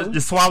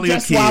swallow your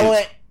kid. Swallow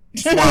it.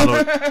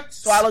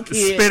 Swallow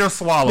kids. Spit or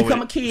swallow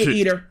Become it. a kid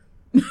eater.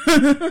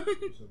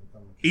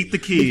 Eat the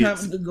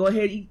kids. Go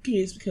ahead and eat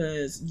kids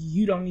because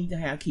you don't need to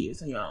have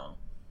kids on your own.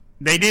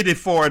 They did it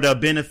for the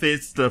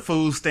benefits, the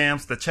food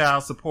stamps, the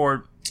child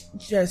support.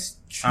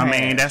 Just trash. I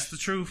mean, that's the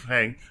truth.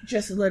 Hey.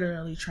 Just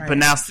literally trash. But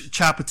now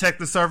Child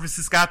Protective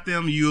Services got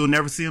them. You'll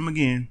never see them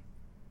again.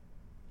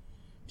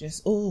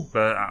 Just,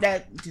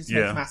 that just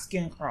makes my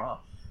skin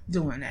crawl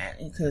doing that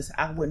because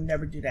I would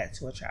never do that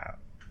to a child.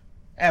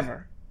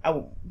 Ever.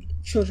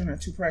 Children are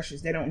too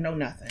precious. They don't know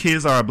nothing.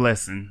 Kids are a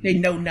blessing. They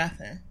know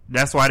nothing.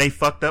 That's why they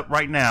fucked up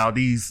right now.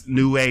 These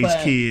new age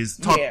kids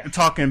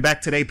talking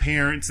back to their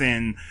parents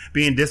and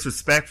being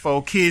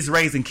disrespectful. Kids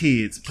raising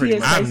kids. Pretty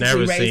much. I've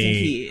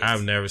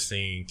never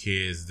seen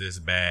kids this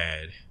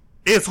bad.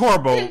 It's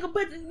horrible.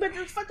 But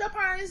the fucked up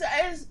part is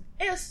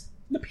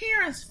the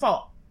parents'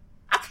 fault.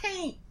 I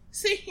can't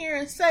sit here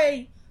and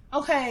say,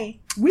 okay,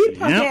 we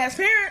punk ass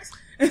parents.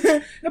 It's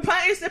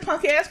the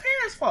punk ass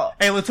parents' fault.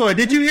 Hey, Latoya,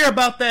 did you hear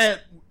about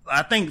that?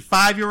 I think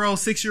 5-year-old,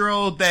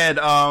 6-year-old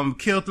that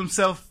killed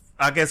himself.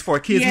 I guess for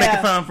kids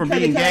making fun from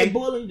being gay. They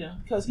bullied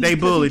him. They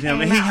bullied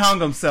him, and he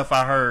hung himself.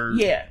 I heard.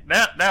 Yeah,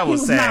 that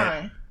was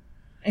sad. 9,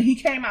 and he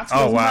came out to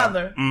his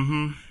mother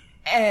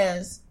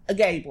as a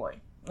gay boy.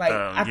 Like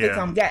I think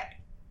I'm gay.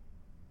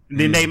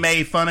 Then they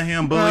made fun of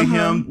him, bullied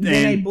him.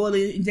 Then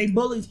they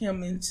bullied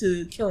him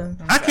into killing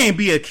himself. I can't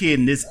be a kid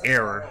in this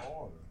era.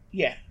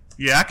 Yeah,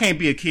 I can't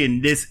be a kid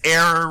in this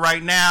era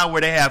right now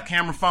where they have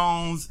camera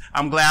phones.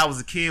 I'm glad I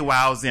was a kid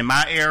while I was in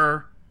my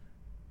era.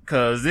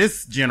 Because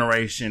this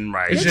generation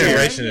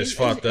is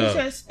fucked up.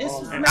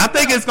 I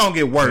think it's going to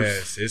get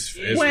worse. Yes,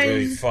 it's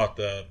really fucked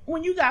up.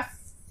 When you got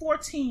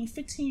 14,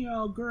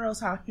 15-year-old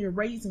girls out here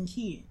raising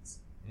kids.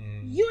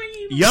 You ain't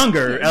even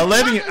younger.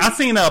 11. I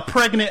seen a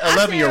pregnant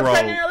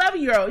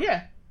 11-year-old.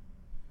 Yeah.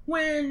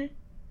 When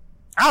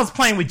I was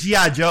playing with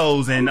G.I.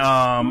 Joes and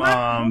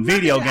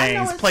video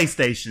games,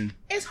 PlayStation.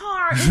 It's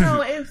hard,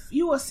 if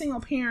you a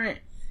single parent,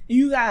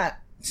 you got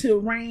to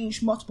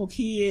arrange multiple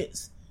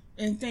kids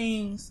and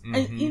things,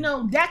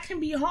 and that can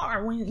be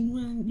hard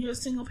when you're a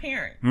single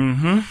parent.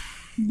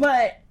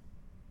 But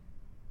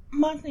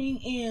my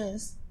thing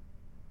is,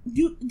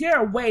 there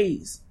are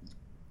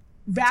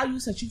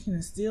values that you can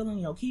instill in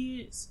your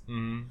kids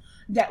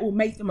that will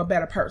make them a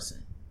better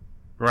person.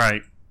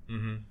 Right.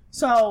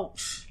 So,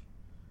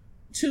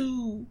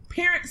 to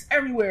parents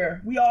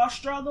everywhere, we all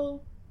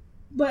struggle,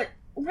 but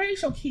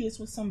raise your kids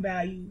with some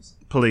values.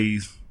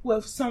 Please.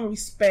 With some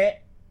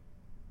respect.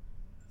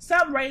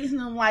 Stop raising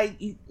them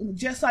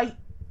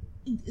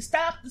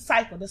stop the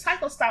cycle. The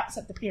cycle stops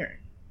at the parent.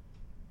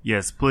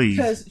 Yes, please.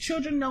 Because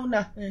children know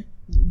nothing.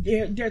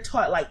 They're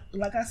taught,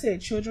 like I said,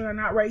 children are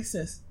not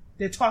racist.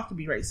 They're taught to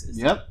be racist.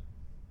 Yep.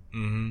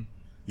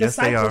 The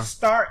cycle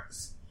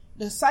starts.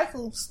 The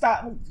cycle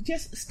stop.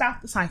 Just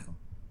stop the cycle.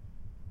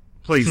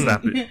 Please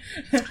stop it.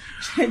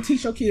 And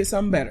teach your kids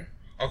something better.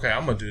 Okay,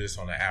 I'm gonna do this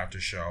on the after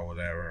show or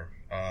whatever.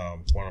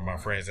 One of my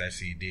friends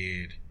actually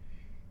did.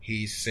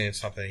 He sent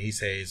something. He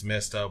said it's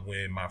messed up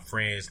when my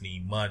friends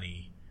need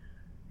money,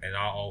 and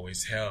I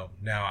always help.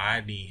 Now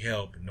I need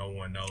help, and no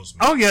one knows me.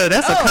 Oh yeah,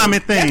 that's a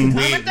common thing.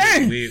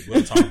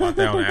 We'll talk about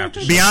that on the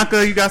after show.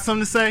 Bianca, you got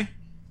something to say?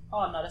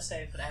 Oh no, that's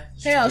safe for that.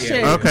 Hell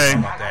shit. Okay.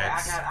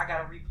 I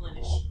gotta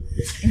replenish.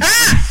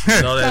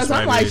 No, that's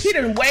I'm like, she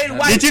didn't wait.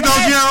 Did you go,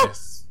 Joe?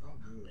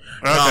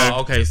 Okay.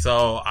 Okay,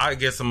 so I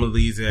guess I'm gonna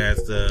leave it as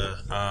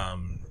the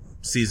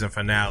season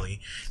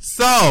finale.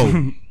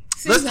 So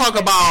let's talk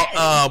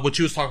about what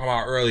you was talking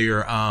about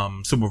earlier,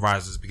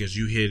 supervisors, because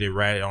you hit it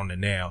right on the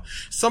nail.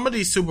 Some of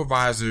these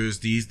supervisors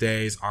these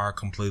days are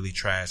completely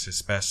trash,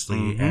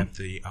 especially at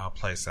the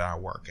place that I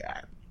work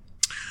at.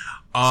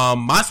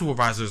 My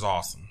supervisor is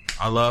awesome.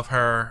 I love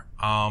her.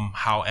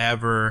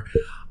 However,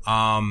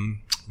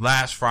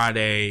 last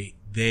Friday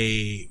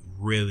they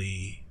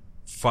really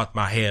fucked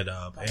my head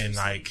up, and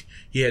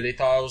they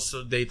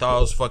thought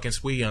it was fucking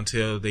sweet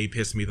until they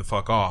pissed me the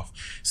fuck off.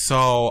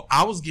 So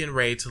I was getting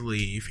ready to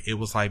leave. It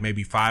was like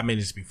maybe 5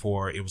 minutes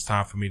before it was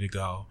time for me to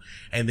go.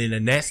 And then the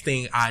next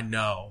thing I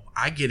know,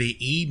 I get an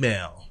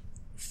email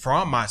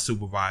from my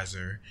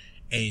supervisor,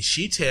 and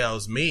she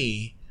sends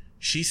me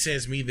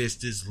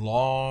this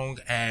long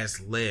ass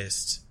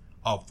list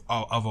of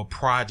a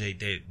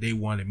project that they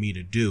wanted me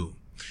to do.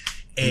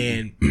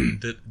 And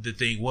the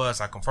thing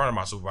was, I confronted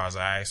my supervisor.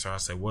 I asked her, I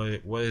said,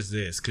 what is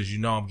this? Cause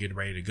I'm getting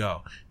ready to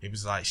go. It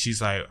was like,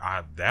 she's like,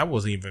 I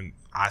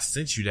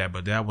sent you that,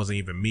 but that wasn't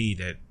even me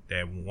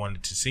that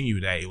wanted to send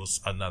you that. It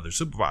was another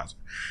supervisor.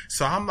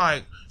 So I'm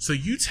like, so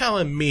you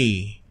telling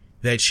me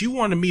that you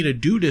wanted me to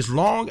do this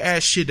long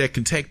ass shit that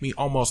can take me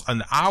almost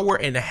an hour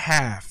and a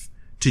half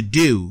to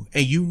do,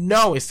 and you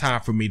know it's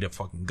time for me to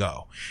fucking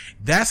go.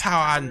 That's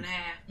how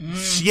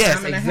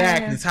yes,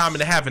 exactly. Time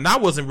and a half. And I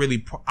wasn't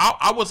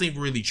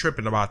really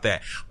tripping about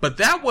that. But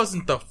that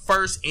wasn't the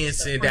first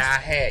incident that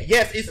I had.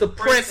 Yes, it's the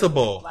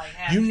principle. Like,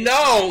 you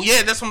know,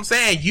 yeah, that's what I'm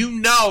saying. You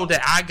know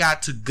that I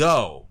got to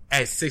go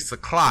at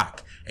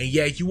 6:00. And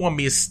yet you want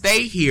me to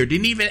stay here.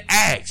 Didn't even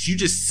ask. You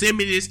just send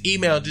me this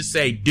email and just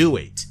say, do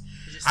it.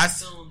 I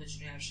assume that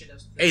you have shit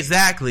else.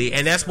 Exactly.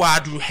 And that's why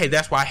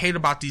that's why I hate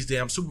about these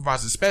damn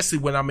supervisors, especially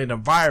when I'm in an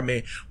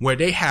environment where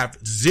they have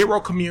zero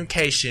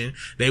communication.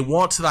 They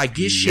want to like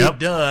get shit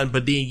done,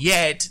 but then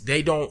yet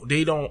they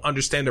don't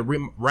understand the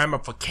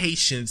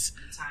ramifications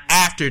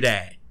after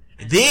that.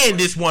 Then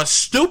this one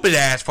stupid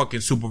ass fucking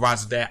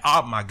supervisor that,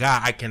 oh my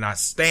God, I cannot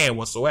stand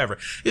whatsoever.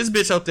 This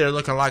bitch up there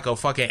looking like a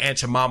fucking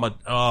Aunt your mama,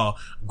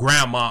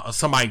 grandma, or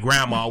somebody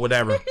grandma or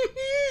whatever.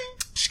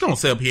 She gonna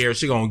sit up here,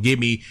 she gonna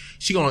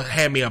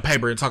hand me a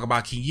paper and talk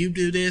about, can you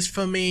do this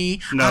for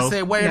me? No. I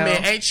said, wait a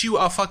minute, ain't you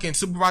a fucking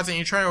supervisor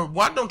and trainer?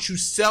 Why don't you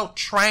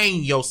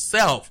self-train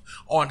yourself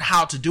on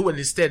how to do it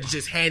instead of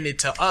just hand it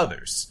to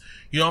others?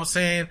 You know what I'm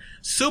saying?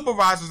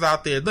 Supervisors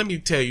out there, let me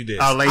tell you this.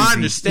 I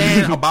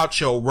understand about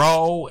your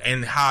role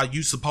and how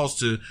you supposed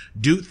to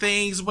do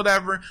things,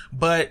 whatever,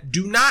 but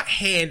do not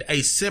hand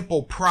a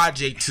simple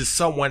project to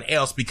someone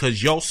else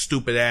because your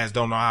stupid ass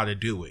don't know how to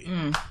do it.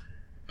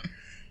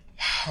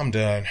 I'm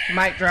done.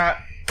 Mic drop.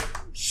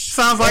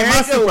 Sounds like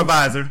my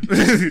supervisor.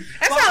 That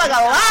sounds like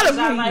a lot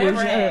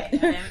of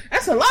people.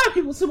 That's a lot of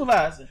people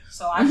supervisor.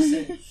 So I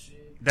said,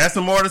 that's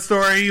the more of the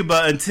story.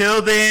 But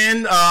until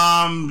then,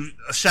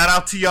 shout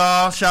out to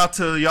y'all. Shout out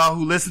to y'all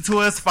who listen to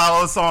us.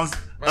 Follow us on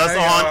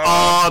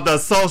all the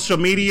social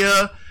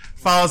media.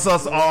 Follow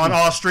us on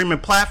all streaming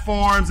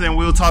platforms, and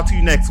we'll talk to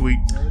you next week.